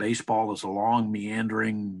 baseball is a long,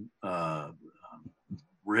 meandering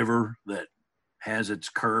river that has its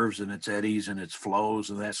curves and its eddies and its flows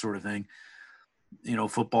and that sort of thing.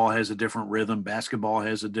 Football has a different rhythm. Basketball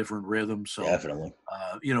has a different rhythm. So definitely,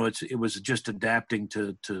 it was just adapting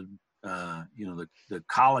to the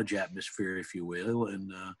college atmosphere, if you will,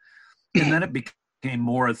 and then it became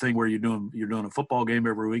more a thing where you're doing a football game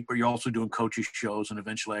every week, but you're also doing coaches shows, and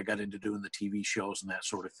eventually I got into doing the TV shows and that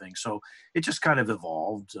sort of thing. So it just kind of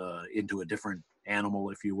evolved into a different animal,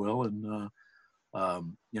 if you will, and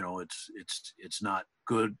it's not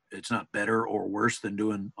good. It's not better or worse than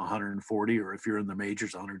doing 140, or if you're in the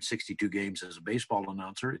majors, 162 games as a baseball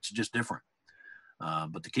announcer. It's just different.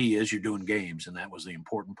 But the key is you're doing games, and that was the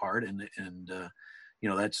important part. And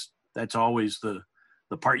that's always the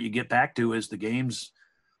part you get back to is the games.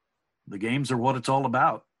 The games are what it's all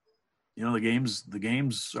about. The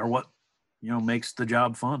games are what, makes the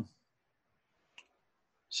job fun.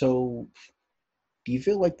 So do you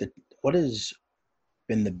feel like what has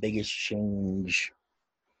been the biggest change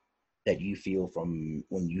that you feel from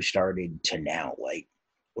when you started to now? Like,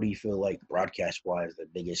 what do you feel like broadcast wise the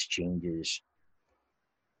biggest changes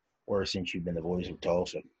were since you've been the voice of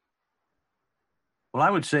Tulsa? Well, I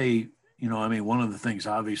would say, one of the things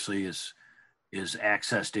obviously is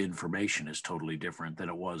access to information is totally different than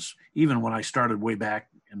it was even when I started way back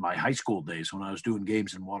in my high school days when I was doing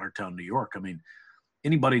games in Watertown, New York. I mean,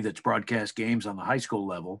 anybody that's broadcast games on the high school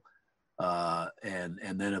level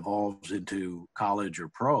and then evolves into college or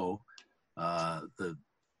pro, the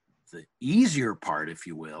easier part, if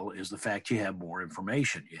you will, is the fact you have more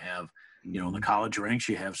information. You have, in the college ranks,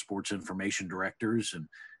 you have sports information directors and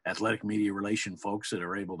athletic media relation folks that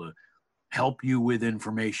are able to help you with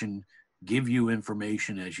information, give you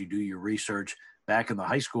information as you do your research. Back in the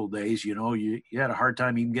high school days, you had a hard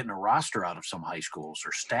time even getting a roster out of some high schools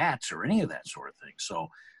or stats or any of that sort of thing. So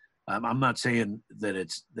I'm not saying that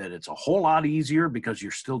it's a whole lot easier, because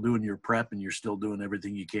you're still doing your prep and you're still doing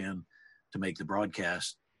everything you can to make the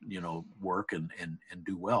broadcast, work and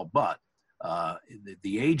do well. But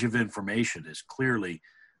the age of information is clearly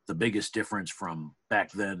the biggest difference from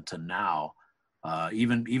back then to now.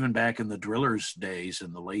 Even back in the Drillers days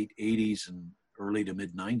in the late 80s and early to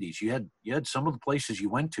mid 90s, you had some of the places you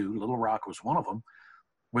went to, Little Rock was one of them,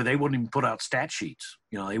 where they wouldn't even put out stat sheets.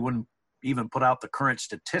 They wouldn't even put out the current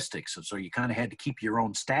statistics. And so you kind of had to keep your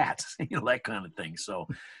own stats, that kind of thing. So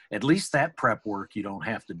at least that prep work, you don't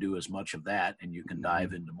have to do as much of that, and you can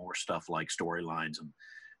dive into more stuff like storylines and,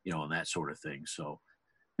 and that sort of thing. So,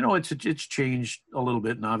 it's changed a little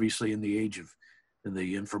bit. And obviously in the age of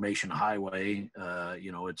the information highway,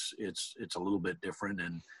 it's a little bit different.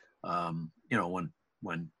 And,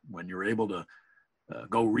 when you're able to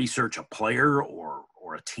go research a player or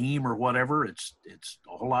a team or whatever, it's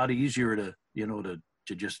a whole lot easier to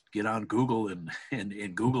just get on Google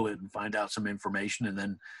and Google it and find out some information, and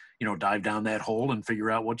then dive down that hole and figure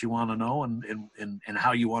out what you want to know and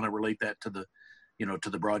how you want to relate that to the to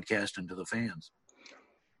the broadcast and to the fans.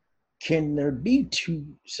 Can there be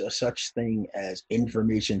such thing as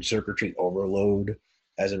information circuitry overload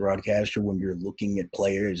as a broadcaster when you're looking at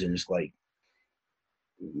players and it's like,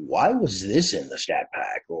 why was this in the stat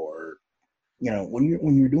pack? Or,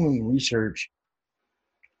 when you're doing research,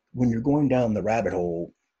 when you're going down the rabbit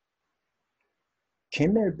hole,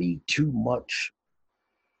 can there be too much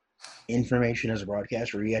information as a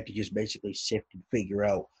broadcaster where you have to just basically sift and figure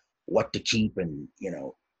out what to keep and,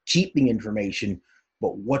 keep the information,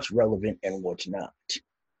 but what's relevant and what's not.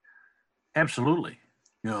 Absolutely.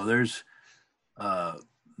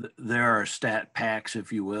 There are stat packs,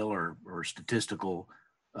 if you will, or statistical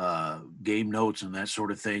game notes and that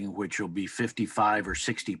sort of thing, which will be 55 or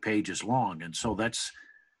 60 pages long. And so that's,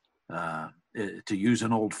 to use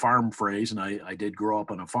an old farm phrase, and I did grow up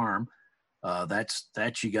on a farm, that's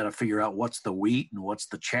you got to figure out what's the wheat and what's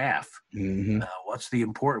the chaff. Mm-hmm. What's the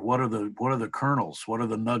important, what are the kernels, what are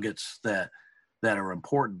the nuggets that are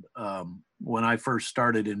important. When I first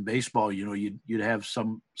started in baseball, you'd have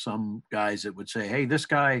some guys that would say, hey, this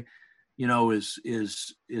guy,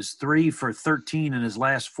 is 3 for 13 in his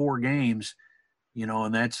last 4 games,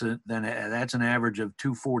 and that's an average of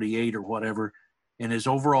 248 or whatever, and his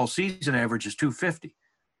overall season average is 250.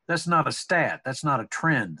 That's not a stat. That's not a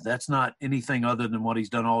trend. That's not anything other than what he's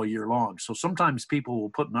done all year long. So sometimes people will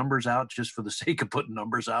put numbers out just for the sake of putting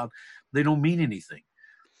numbers out. They don't mean anything.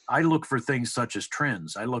 I look for things such as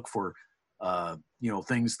trends. I look for,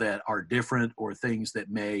 things that are different, or things that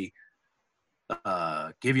may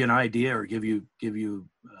give you an idea, or give you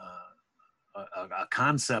a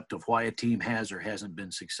concept of why a team has or hasn't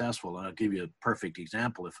been successful. And I'll give you a perfect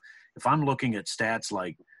example. If I'm looking at stats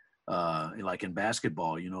like in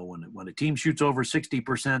basketball, when a team shoots over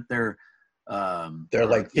 60%, they're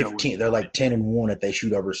like 15. They're like 10-1 if they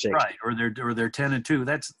shoot over 6. Right, or they're 10-2.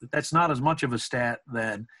 That's not as much of a stat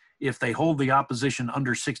than if they hold the opposition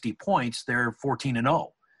under 60 points, they're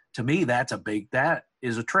 14-0. To me, that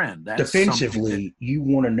is a trend. That's defensively, you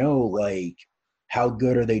want to know, like, how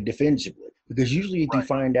good are they defensively? Because usually, if you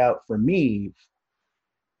find out, for me,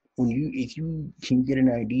 if you can get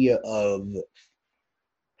an idea of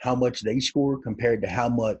how much they score compared to how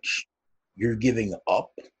much you're giving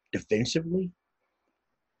up defensively,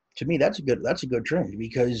 to me, that's a good trend,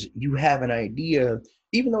 because you have an idea,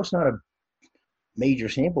 even though it's not a major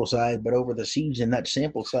sample size, but over the season, that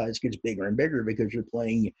sample size gets bigger and bigger because you're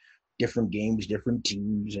playing different games, different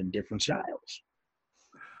teams, and different styles.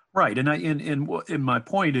 Right, and my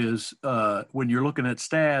point is, when you're looking at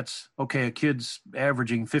stats, okay, a kid's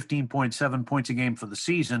averaging 15.7 points a game for the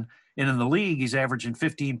season, and in the league he's averaging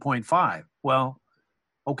 15.5. Well,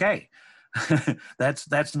 okay,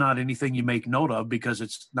 that's not anything you make note of, because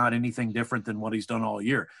it's not anything different than what he's done all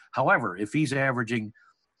year. However, if he's averaging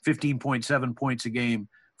 15.7 points a game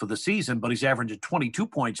for the season, but he's averaging 22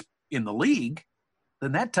 points in the league,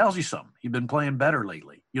 then that tells you something. You've been playing better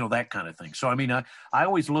lately, that kind of thing. So, I mean, I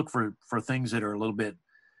always look for things that are a little bit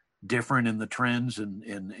different in the trends,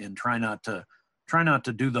 and try not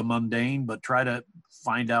to do the mundane, but try to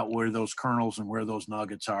find out where those kernels and where those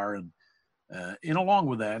nuggets are. And along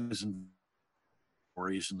with that is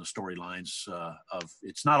stories and the storylines of,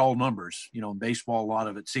 it's not all numbers, in baseball, a lot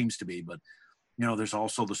of it seems to be, but there's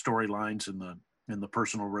also the storylines and the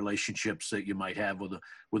personal relationships that you might have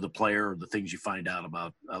with a player, or the things you find out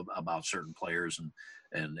about certain players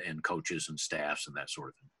and coaches and staffs and that sort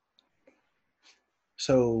of thing.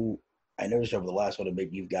 So I noticed over the last little bit,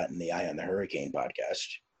 you've gotten the Eye on the Hurricane podcast.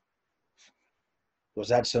 Was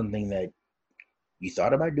that something that you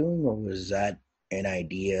thought about doing, or was that an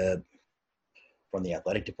idea from the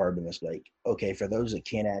athletic department that's like, okay, for those that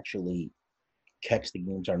can't actually catch the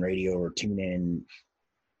games on radio or tune in,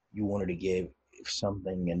 you wanted to give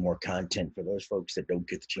something and more content for those folks that don't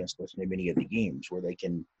get the chance to listen to many of the games, where they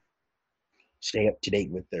can stay up to date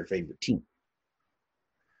with their favorite team?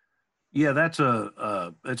 Yeah, that's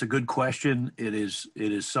a good question. It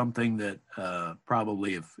is something that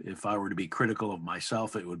probably, if I were to be critical of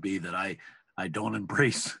myself, it would be that I don't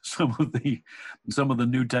embrace some of the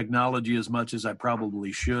new technology as much as I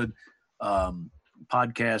probably should.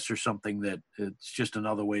 Podcasts are something that it's just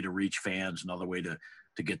another way to reach fans, another way to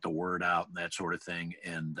get the word out and that sort of thing.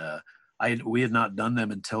 And we had not done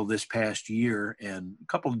them until this past year, and a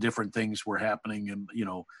couple of different things were happening. And,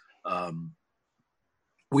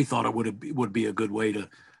 we thought it would be a good way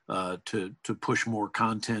to push more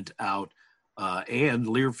content out. And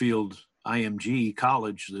Learfield IMG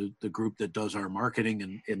College, the group that does our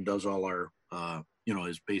marketing and does all our,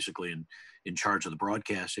 is basically in charge of the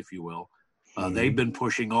broadcast, if you will. They've been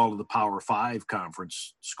pushing all of the Power 5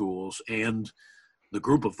 conference schools and the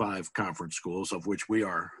Group of 5 conference schools, of which we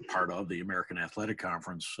are part of, the American Athletic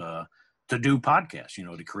Conference, to do podcasts,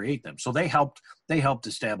 to create them. So they helped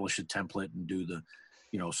establish a template and do the,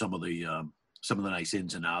 some of the nice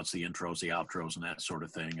ins and outs, the intros, the outros, and that sort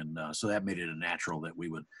of thing. And so that made it a natural that we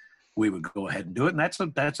would go ahead and do it. And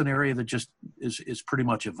that's an area that just is pretty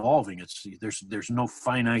much evolving. There's no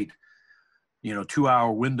finite,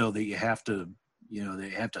 2-hour window that you have to they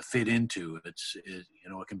have to fit into. It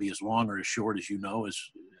can be as long or as short as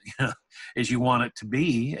as you want it to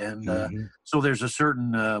be. And so there's a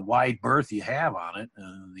certain wide berth you have on it.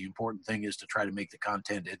 The important thing is to try to make the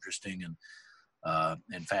content interesting and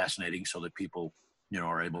fascinating so that people,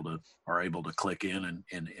 are able to click in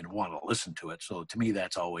and want to listen to it. So to me,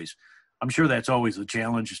 I'm sure that's always the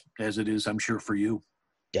challenge, as it is, I'm sure, for you.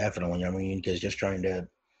 Definitely. I mean, because just trying to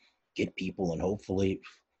get people, and hopefully,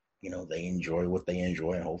 they enjoy what they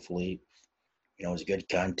enjoy, and hopefully, it's good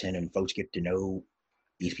content and folks get to know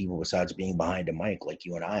these people besides being behind a mic, like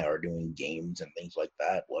you and I are doing games and things like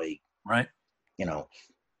that. Like, right.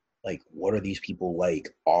 Like, what are these people like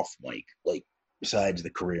off mic? Like, besides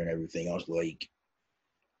the career and everything else, like,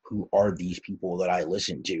 who are these people that I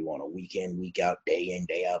listen to on a week in, week out, day in,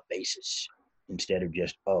 day out basis? Instead of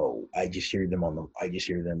just, I just hear them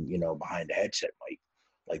behind a headset mic.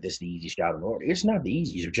 Like, this is the easiest job in the world. It's not the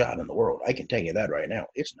easiest job in the world. I can tell you that right now.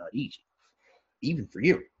 It's not easy. Even for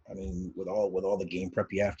you. I mean, with all the game prep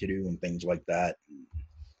you have to do and things like that,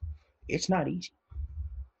 it's not easy.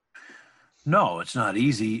 No, it's not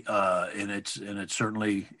easy. And it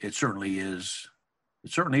certainly is.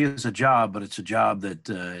 It certainly is a job, but it's a job that,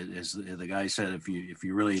 as the guy said, if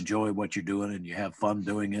you really enjoy what you're doing and you have fun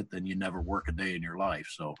doing it, then you never work a day in your life.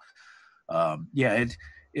 So, and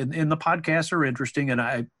the podcasts are interesting. And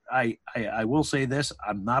I will say this: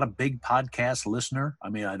 I'm not a big podcast listener. I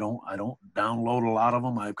mean, I don't download a lot of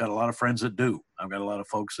them. I've got a lot of friends that do. I've got a lot of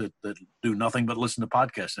folks that do nothing but listen to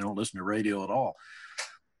podcasts. They don't listen to radio at all.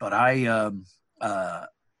 But I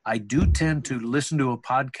do tend to listen to a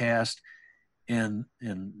podcast. And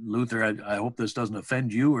Luther, I hope this doesn't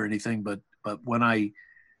offend you or anything, but when I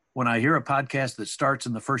hear a podcast that starts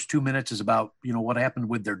in the first 2 minutes is about, what happened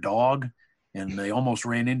with their dog and they almost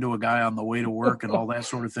ran into a guy on the way to work and all that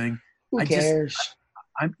sort of thing. Who cares?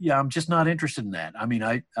 I'm just not interested in that. I mean,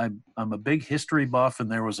 I'm a big history buff, and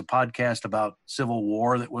there was a podcast about Civil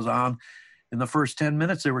War that was on. In the first 10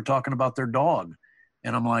 minutes, they were talking about their dog.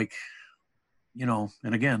 And I'm like,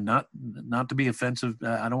 and again, not to be offensive.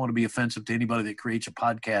 I don't want to be offensive to anybody that creates a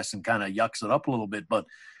podcast and kind of yucks it up a little bit, but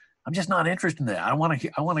I'm just not interested in that. I want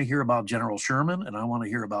to hear about General Sherman, and I want to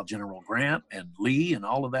hear about General Grant and Lee and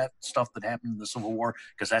all of that stuff that happened in the Civil War,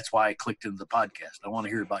 because that's why I clicked into the podcast. I want to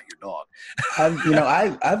hear about your dog.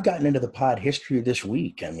 I've gotten into the pod history this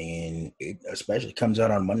week. I mean, it especially comes out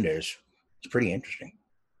on Mondays. It's pretty interesting.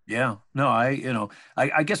 Yeah, no, I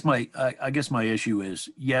guess my issue is,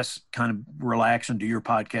 yes, kind of relax and do your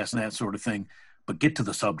podcast and that sort of thing, but get to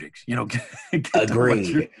the subjects.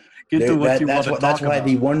 Agreed. That's why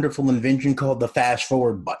the wonderful invention called the fast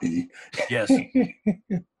forward button. Yes.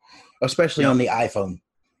 Especially on the iPhone,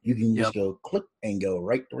 you can just go click and go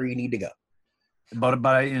right where you need to go.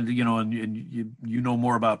 But you know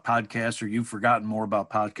more about podcasts, or you've forgotten more about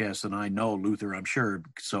podcasts than I know, Luther, I'm sure.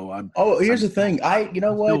 So here's the thing.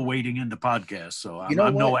 Still wading into podcasts. So I'm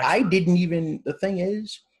no expert. I didn't even, the thing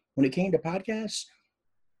is, when it came to podcasts,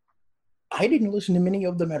 I didn't listen to many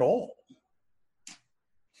of them at all.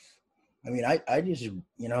 I mean, I just,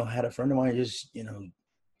 had a friend of mine just,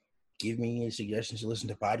 give me suggestions to listen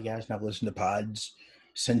to podcasts, and I've listened to pods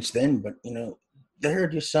since then. But, there are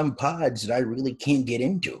just some pods that I really can't get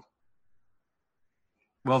into.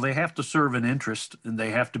 Well, they have to serve an interest, and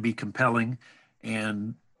they have to be compelling,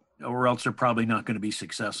 or else they're probably not going to be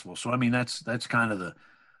successful. So, I mean, that's kind of the,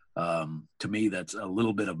 to me, that's a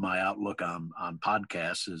little bit of my outlook on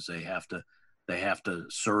podcasts, is they have to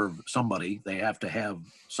serve somebody. They have to have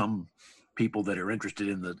some people that are interested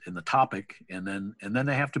in the topic, and then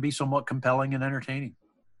they have to be somewhat compelling and entertaining.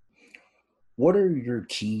 What are your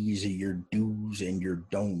keys, your do's and your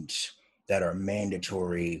don'ts that are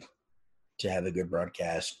mandatory to have a good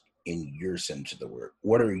broadcast in your sense of the word?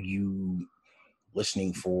 What are you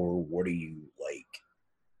listening for? What are you like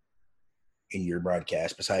in your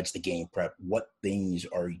broadcast besides the game prep? What things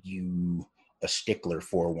are you a stickler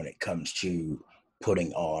for when it comes to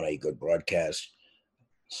putting on a good broadcast?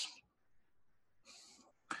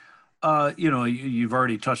 You've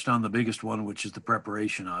already touched on the biggest one, which is the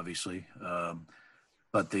preparation, obviously.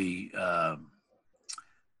 But to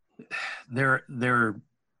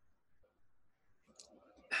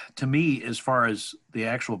me, as far as the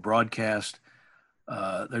actual broadcast,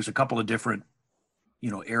 there's a couple of different,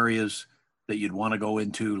 areas that you'd want to go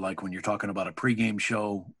into. Like when you're talking about a pregame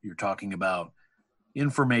show, you're talking about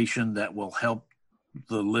information that will help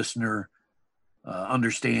the listener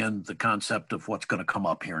understand the concept of what's going to come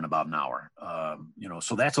up here in about an hour.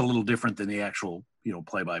 So that's a little different than the actual,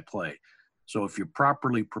 play-by-play. So if you're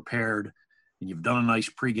properly prepared and you've done a nice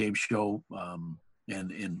pregame show,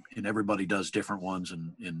 and everybody does different ones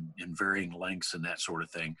in varying lengths and that sort of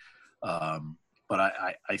thing. But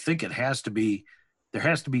I think there has to be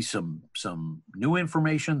some new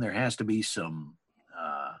information. There has to be some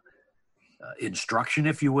instruction,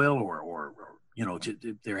 if you will, or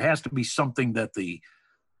there has to be something that the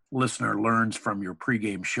listener learns from your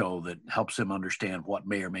pregame show that helps him understand what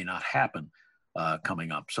may or may not happen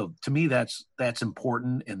coming up. So to me, that's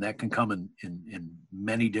important, and that can come in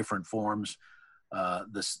many different forms.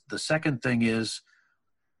 The second thing is,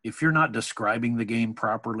 if you're not describing the game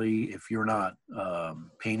properly, if you're not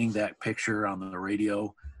painting that picture on the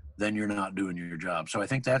radio, then you're not doing your job. So I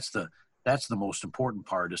think that's the most important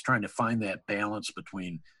part, is trying to find that balance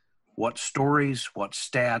between what stories, what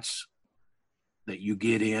stats that you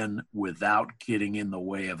get in without getting in the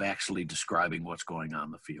way of actually describing what's going on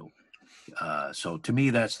in the field. So to me,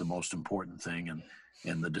 that's the most important thing.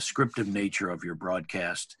 And the descriptive nature of your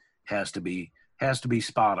broadcast has to be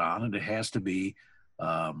spot on, and it has to be,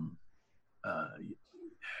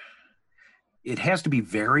 it has to be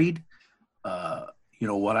varied.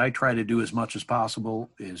 What I try to do as much as possible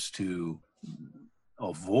is to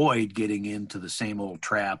avoid getting into the same old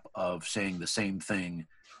trap of saying the same thing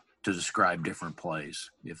to describe different plays,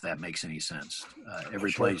 if that makes any sense.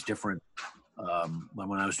 Every play is different.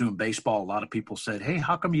 When I was doing baseball, a lot of people said, "Hey,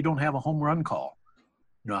 how come you don't have a home run call?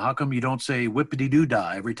 How come you don't say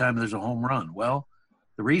whippity-doo-dah every time there's a home run?" Well,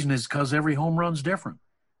 the reason is because every home run's different.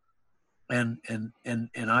 And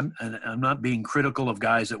I'm not being critical of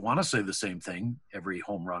guys that want to say the same thing every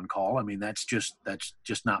home run call. I mean, that's just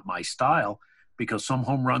not my style, because some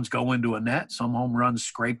home runs go into a net, some home runs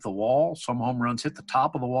scrape the wall, some home runs hit the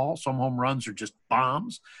top of the wall, some home runs are just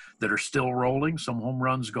bombs that are still rolling, some home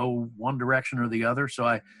runs go one direction or the other. So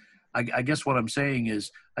I guess what I'm saying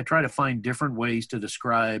is I try to find different ways to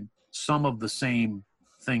describe some of the same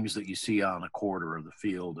things that you see on a quarter of the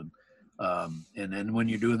field. And then when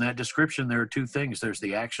you're doing that description, there are two things. There's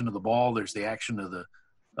the action of the ball. There's the action of the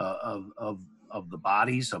of the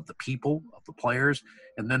bodies of the people, of the players.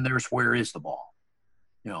 And then there's where is the ball.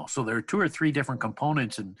 So there are two or three different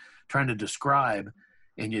components in trying to describe,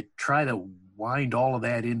 and you try to wind all of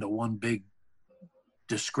that into one big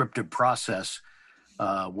descriptive process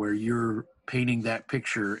where you're painting that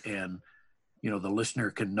picture, and the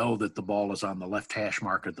listener can know that the ball is on the left hash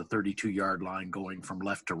mark at the 32-yard line going from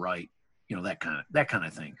left to right, that kind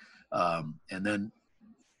of thing. And then,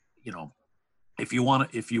 if you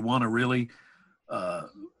want to really,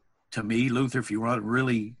 to me, Luther, if you want to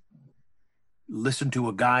really listen to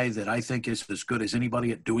a guy that I think is as good as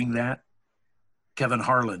anybody at doing that, Kevin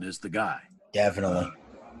Harlan is the guy. Definitely.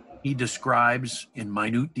 He describes in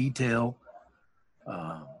minute detail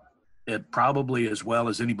it probably as well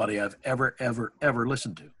as anybody I've ever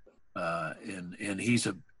listened to. And he's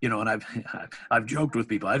and I've joked with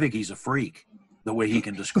people, I think he's a freak, the way he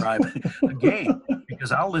can describe a game,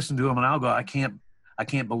 because I'll listen to him and I'll go, I can't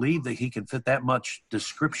believe that he can fit that much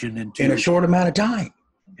description into in a short amount of time,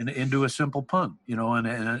 into a simple punt,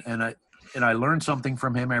 and I learn something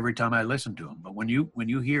from him every time I listen to him. But when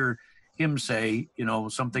you hear him say,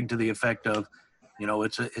 something to the effect of,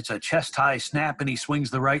 it's a chest high snap and he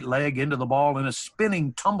swings the right leg into the ball in a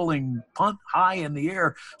spinning, tumbling punt high in the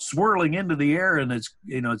air, swirling into the air, and it's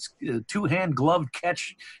a two-hand gloved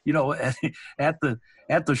catch, at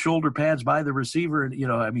the shoulder pads by the receiver.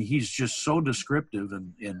 And, he's just so descriptive,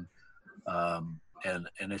 and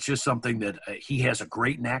it's just something that he has a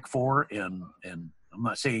great knack for. And I'm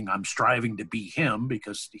not saying I'm striving to be him,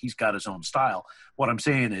 because he's got his own style. What I'm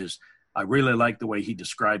saying is, I really like the way he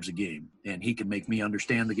describes a game, and he can make me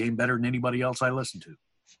understand the game better than anybody else I listen to.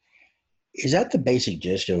 Is that the basic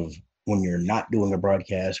gist of when you're not doing a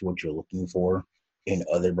broadcast, what you're looking for in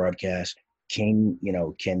other broadcasts? Can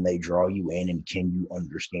they draw you in, and can you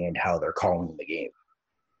understand how they're calling the game?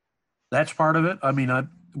 That's part of it.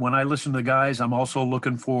 When I listen to guys, I'm also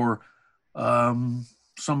looking for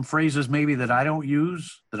some phrases maybe that I don't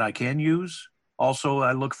use that I can use. Also,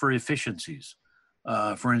 I look for efficiencies.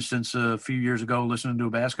 For instance, a few years ago, listening to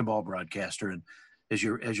a basketball broadcaster, and as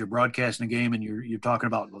you're broadcasting a game and you're talking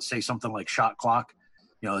about, let's say, something like shot clock,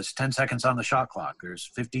 it's 10 seconds on the shot clock.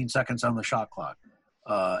 There's 15 seconds on the shot clock.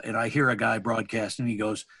 And I hear a guy broadcasting, he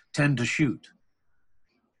goes, 10 to shoot,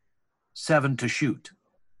 7 to shoot.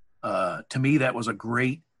 To me, that was a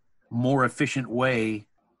great, more efficient way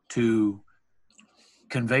to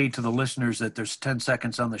convey to the listeners that there's 10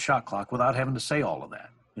 seconds on the shot clock without having to say all of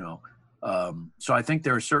that, So I think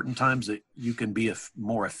there are certain times that you can be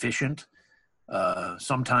more efficient.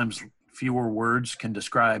 Sometimes fewer words can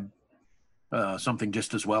describe something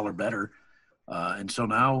just as well or better. And so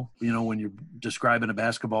now, when you're describing a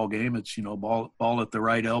basketball game, it's, ball at the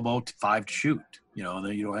right elbow, 5 to shoot, and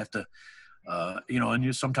then you don't have to,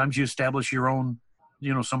 and sometimes you establish your own,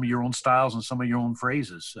 some of your own styles and some of your own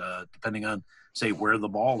phrases, depending on, say, where the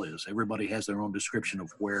ball is. Everybody has their own description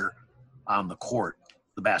of where on the court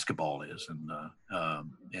the basketball is. And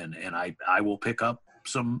I will pick up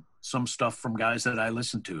some stuff from guys that I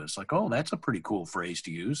listen to. It's like, oh, that's a pretty cool phrase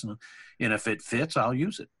to use. And if it fits, I'll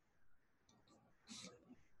use it.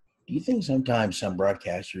 Do you think sometimes some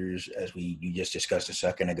broadcasters, as you just discussed a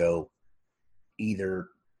second ago, either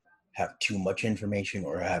have too much information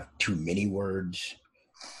or have too many words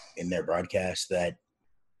in their broadcast, that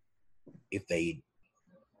if they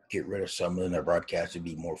get rid of some of them, their broadcast would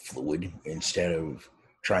be more fluid instead of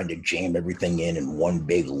trying to jam everything in one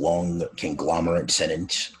big, long, conglomerate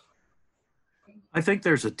sentence? I think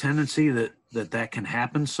there's a tendency that can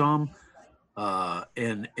happen some.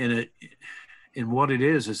 And what it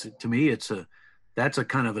is to me, that's a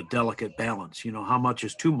kind of a delicate balance. How much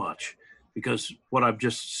is too much? Because what I've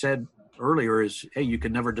just said earlier is, hey, you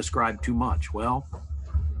can never describe too much. Well,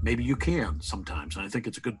 maybe you can sometimes. And I think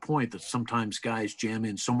it's a good point that sometimes guys jam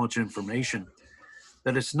in so much information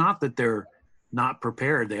that it's not that they're not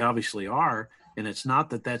prepared. They obviously are. And it's not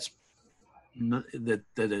that that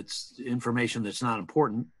it's information that's not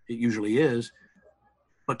important. It usually is.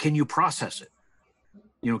 But can you process it?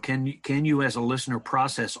 Can you as a listener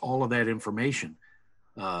process all of that information?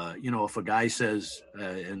 If a guy says,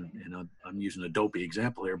 and I'm using a dopey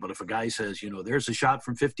example here, but if a guy says, there's a shot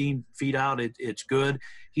from 15 feet out, it's good.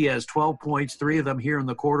 He has 12 points, 3 of them here in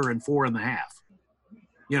the quarter and 4 in the half,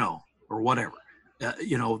 or whatever.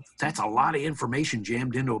 That's a lot of information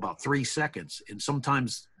jammed into about 3 seconds. And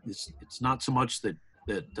sometimes it's not so much that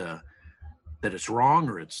it's wrong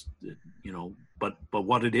or it's, but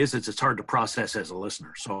what it is, it's hard to process as a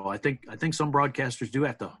listener. So I think some broadcasters do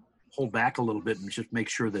have to hold back a little bit and just make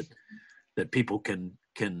sure that people can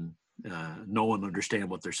know and understand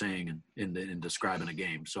what they're saying in describing a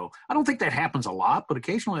game. So I don't think that happens a lot, but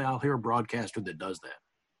occasionally I'll hear a broadcaster that does that.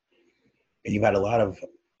 And you've had a lot of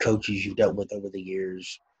coaches you've dealt with over the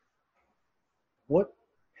years. What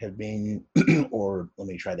have been, or let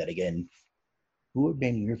me try that again. Who have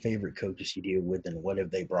been your favorite coaches you deal with, and what have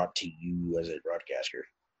they brought to you as a broadcaster?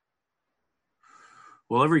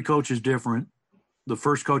 Well, every coach is different. The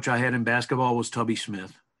first coach I had in basketball was Tubby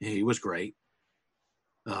Smith. He was great.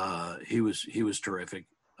 He was terrific.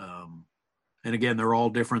 And again, they're all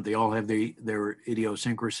different. They all have their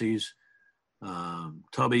idiosyncrasies.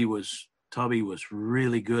 Tubby was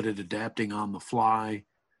really good at adapting on the fly.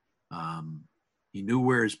 He knew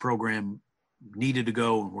where his program needed to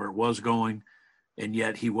go and where it was going. And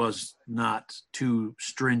yet he was not too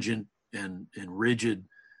stringent and rigid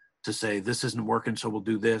to say, this isn't working, so we'll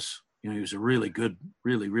do this. He was a really good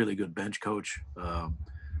bench coach.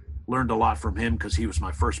 Learned a lot from him because he was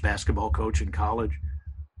my first basketball coach in college.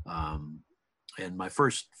 And my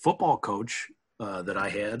first football coach that I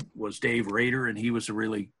had was Dave Rader, and he was a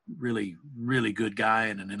really, really, really good guy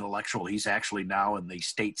and an intellectual. He's actually now in the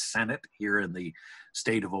state Senate here in the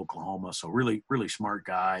state of Oklahoma. So really, really smart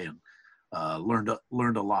guy, and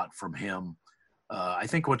learned a lot from him. I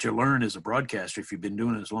think what you learn as a broadcaster, if you've been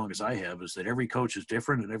doing it as long as I have, is that every coach is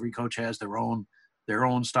different and every coach has their own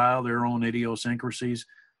style, their own idiosyncrasies.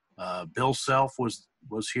 Bill Self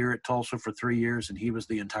was here at Tulsa for 3 years, and he was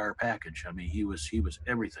the entire package. I mean, he was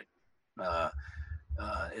everything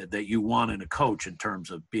that you want in a coach in terms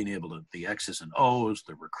of being able to, the X's and O's,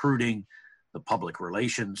 the recruiting, the public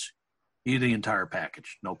relations. He's the entire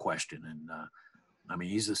package, no question. And I mean,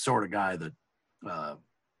 he's the sort of guy that,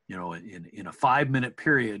 in a 5-minute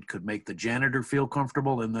period could make the janitor feel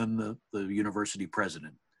comfortable and then the university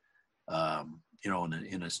president,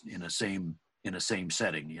 in a same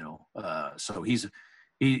setting, so he's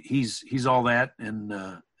all that. And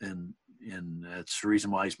that's the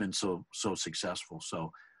reason why he's been so successful.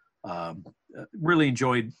 So really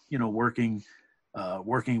enjoyed, working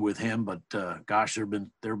with him, but gosh, there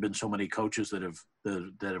have been so many coaches that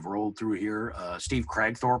have rolled through here. Steve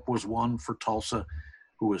Cragthorpe was one for Tulsa,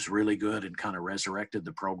 who was really good and kind of resurrected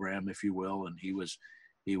the program, if you will. And he was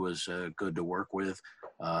good to work with.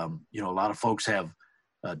 A lot of folks have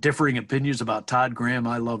differing opinions about Todd Graham.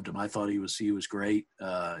 I loved him. I thought he was great.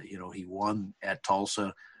 He won at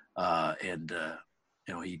Tulsa, and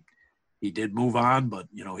he did move on, but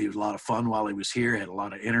he was a lot of fun while he was here. Had a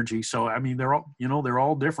lot of energy. So I mean, they're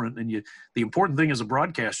all different. And the important thing as a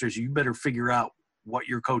broadcaster is you better figure out what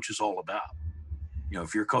your coach is all about.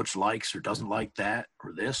 If your coach likes or doesn't like that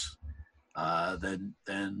or this, then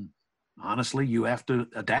honestly, you have to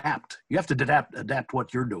adapt. You have to adapt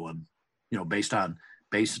what you're doing based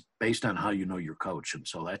on how you know your coach. And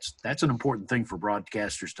so that's an important thing for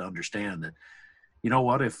broadcasters to understand, that, you know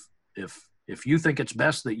what, if you think it's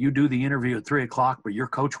best that you do the interview at 3:00, but your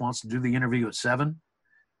coach wants to do the interview at 7,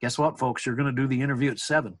 guess what, folks, you're going to do the interview at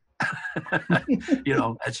 7.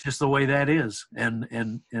 That's just the way that is. And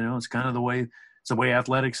it's kind of it's the way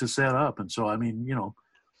athletics is set up. And so, I mean,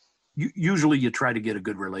 usually you try to get a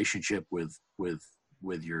good relationship with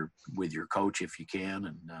your coach if you can.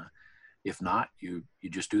 And, if not, you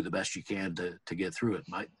just do the best you can to get through it.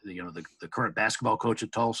 The current basketball coach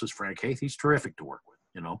at Tulsa is Frank Haith. He's terrific to work with.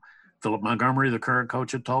 Philip Montgomery, the current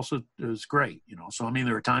coach at Tulsa, is great. So, I mean,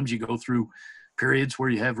 there are times you go through periods where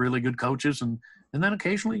you have really good coaches, and then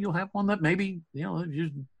occasionally you'll have one that maybe,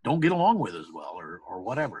 you don't get along with as well or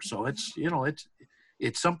whatever. So it's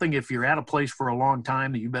something, if you're at a place for a long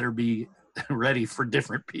time, that you better be ready for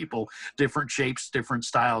different people, different shapes, different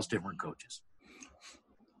styles, different coaches.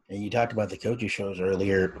 And you talked about the coaches shows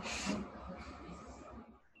earlier.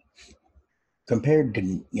 Compared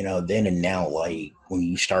to, then and now, like when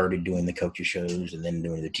you started doing the coaches shows and then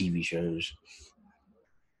doing the TV shows,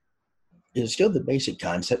 is it still the basic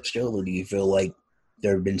concept still, or do you feel like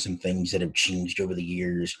there have been some things that have changed over the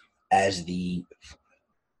years as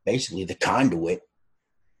basically the conduit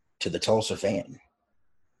to the Tulsa fan?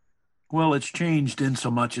 Well, it's changed in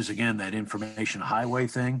so much as, again, that information highway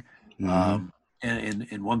thing. Mm-hmm.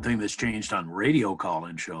 And one thing that's changed on radio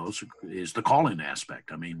call-in shows is the call-in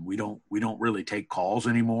aspect. I mean, we don't really take calls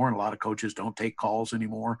anymore, and a lot of coaches don't take calls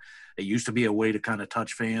anymore. It used to be a way to kind of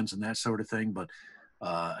touch fans and that sort of thing, but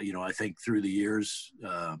I think through the years,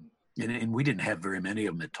 and we didn't have very many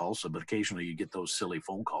of them at Tulsa, but occasionally you get those silly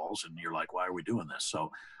phone calls, and you're like, why are we doing this?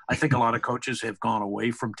 So I think a lot of coaches have gone away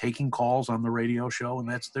from taking calls on the radio show, and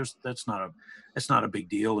that's not a big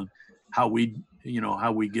deal. And how we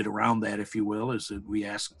get around that, if you will, is that we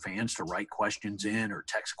ask fans to write questions in, or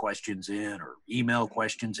text questions in, or email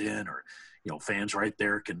questions in, or, fans right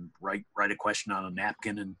there can write a question on a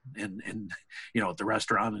napkin and at the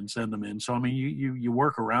restaurant and send them in. So, I mean, you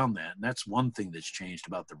work around that. And that's one thing that's changed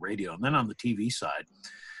about the radio. And then on the TV side,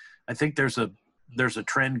 I think there's a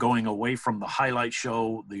trend going away from the highlight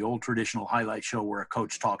show, the old traditional highlight show where a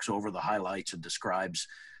coach talks over the highlights and describes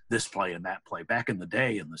this play and that play. Back in the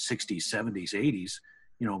day, in the 60s, 70s, 80s,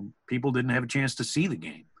 people didn't have a chance to see the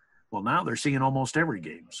game. Well, now they're seeing almost every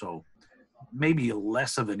game. So maybe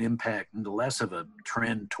less of an impact and less of a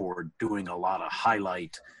trend toward doing a lot of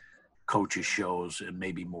highlight coaches shows, and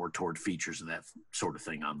maybe more toward features and that sort of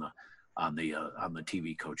thing on the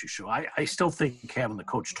TV coaches show. I still think having the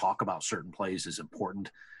coach talk about certain plays is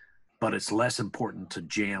important, but it's less important to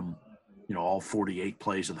jam, all 48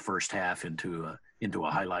 plays of the first half into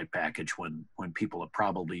a highlight package when people have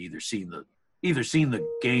probably either seen the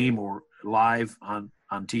game or live on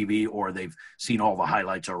TV, or they've seen all the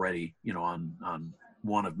highlights already, on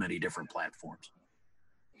one of many different platforms.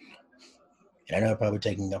 And I know I'm probably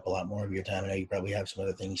taking up a lot more of your time. I know you probably have some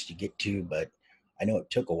other things to get to, but I know it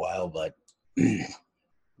took a while, but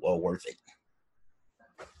well worth it.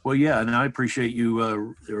 Well, yeah, and I appreciate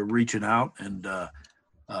you reaching out, and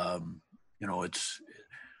it's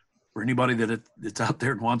for anybody that's out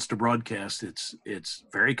there and wants to broadcast. It's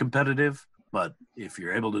very competitive, but if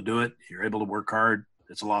you're able to do it, you're able to work hard.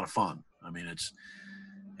 It's a lot of fun. I mean, it's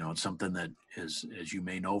something that is, as you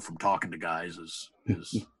may know from talking to guys, is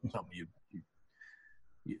something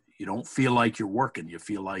you don't feel like you're working. You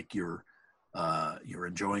feel like you're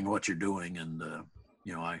enjoying what you're doing, and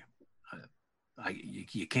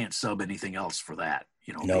you can't sub anything else for that.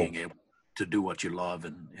 No. Being able to do what you love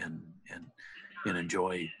and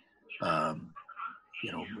enjoy,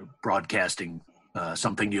 broadcasting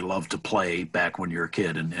something you love to play back when you're a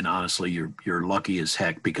kid. And honestly, you're lucky as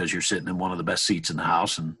heck, because you're sitting in one of the best seats in the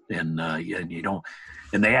house, and you don't,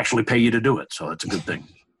 and they actually pay you to do it. So it's a good thing.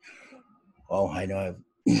 Well, I know I've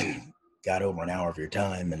got over an hour of your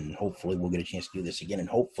time, and hopefully we'll get a chance to do this again. And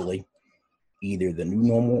hopefully either the new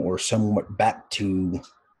normal or somewhat back to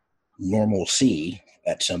normalcy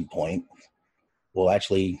at some point, we'll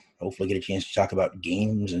actually hopefully get a chance to talk about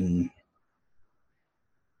games and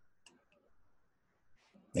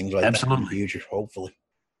things like that in the future, hopefully.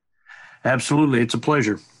 Absolutely. It's a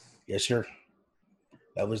pleasure. Yes, sir.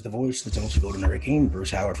 That was the voice that's also Golden Hurricane,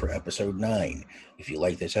 Bruce Howard, for episode 9. If you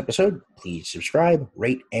like this episode, please subscribe,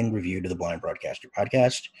 rate, and review to the Blind Broadcaster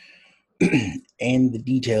Podcast. And the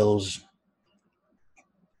details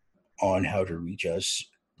on how to reach us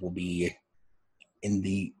will be in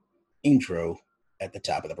the intro at the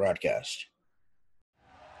top of the broadcast.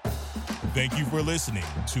 Thank you for listening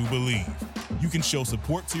to Believe. You can show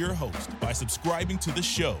support to your host by subscribing to the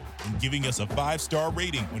show and giving us a 5-star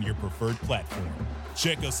rating on your preferred platform.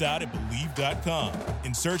 Check us out at Believe.com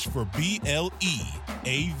and search for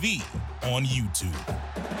BLEAV on YouTube.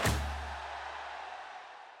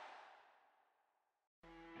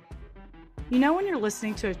 You know when you're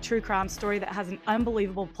listening to a true crime story that has an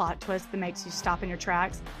unbelievable plot twist that makes you stop in your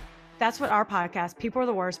tracks? That's what our podcast, People Are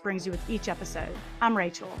the Worst, brings you with each episode. I'm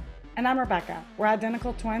Rachel. And I'm Rebecca. We're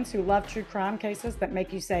identical twins who love true crime cases that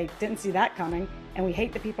make you say, didn't see that coming, and we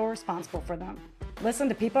hate the people responsible for them. Listen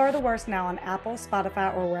to People Are the Worst now on Apple,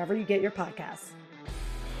 Spotify, or wherever you get your podcasts.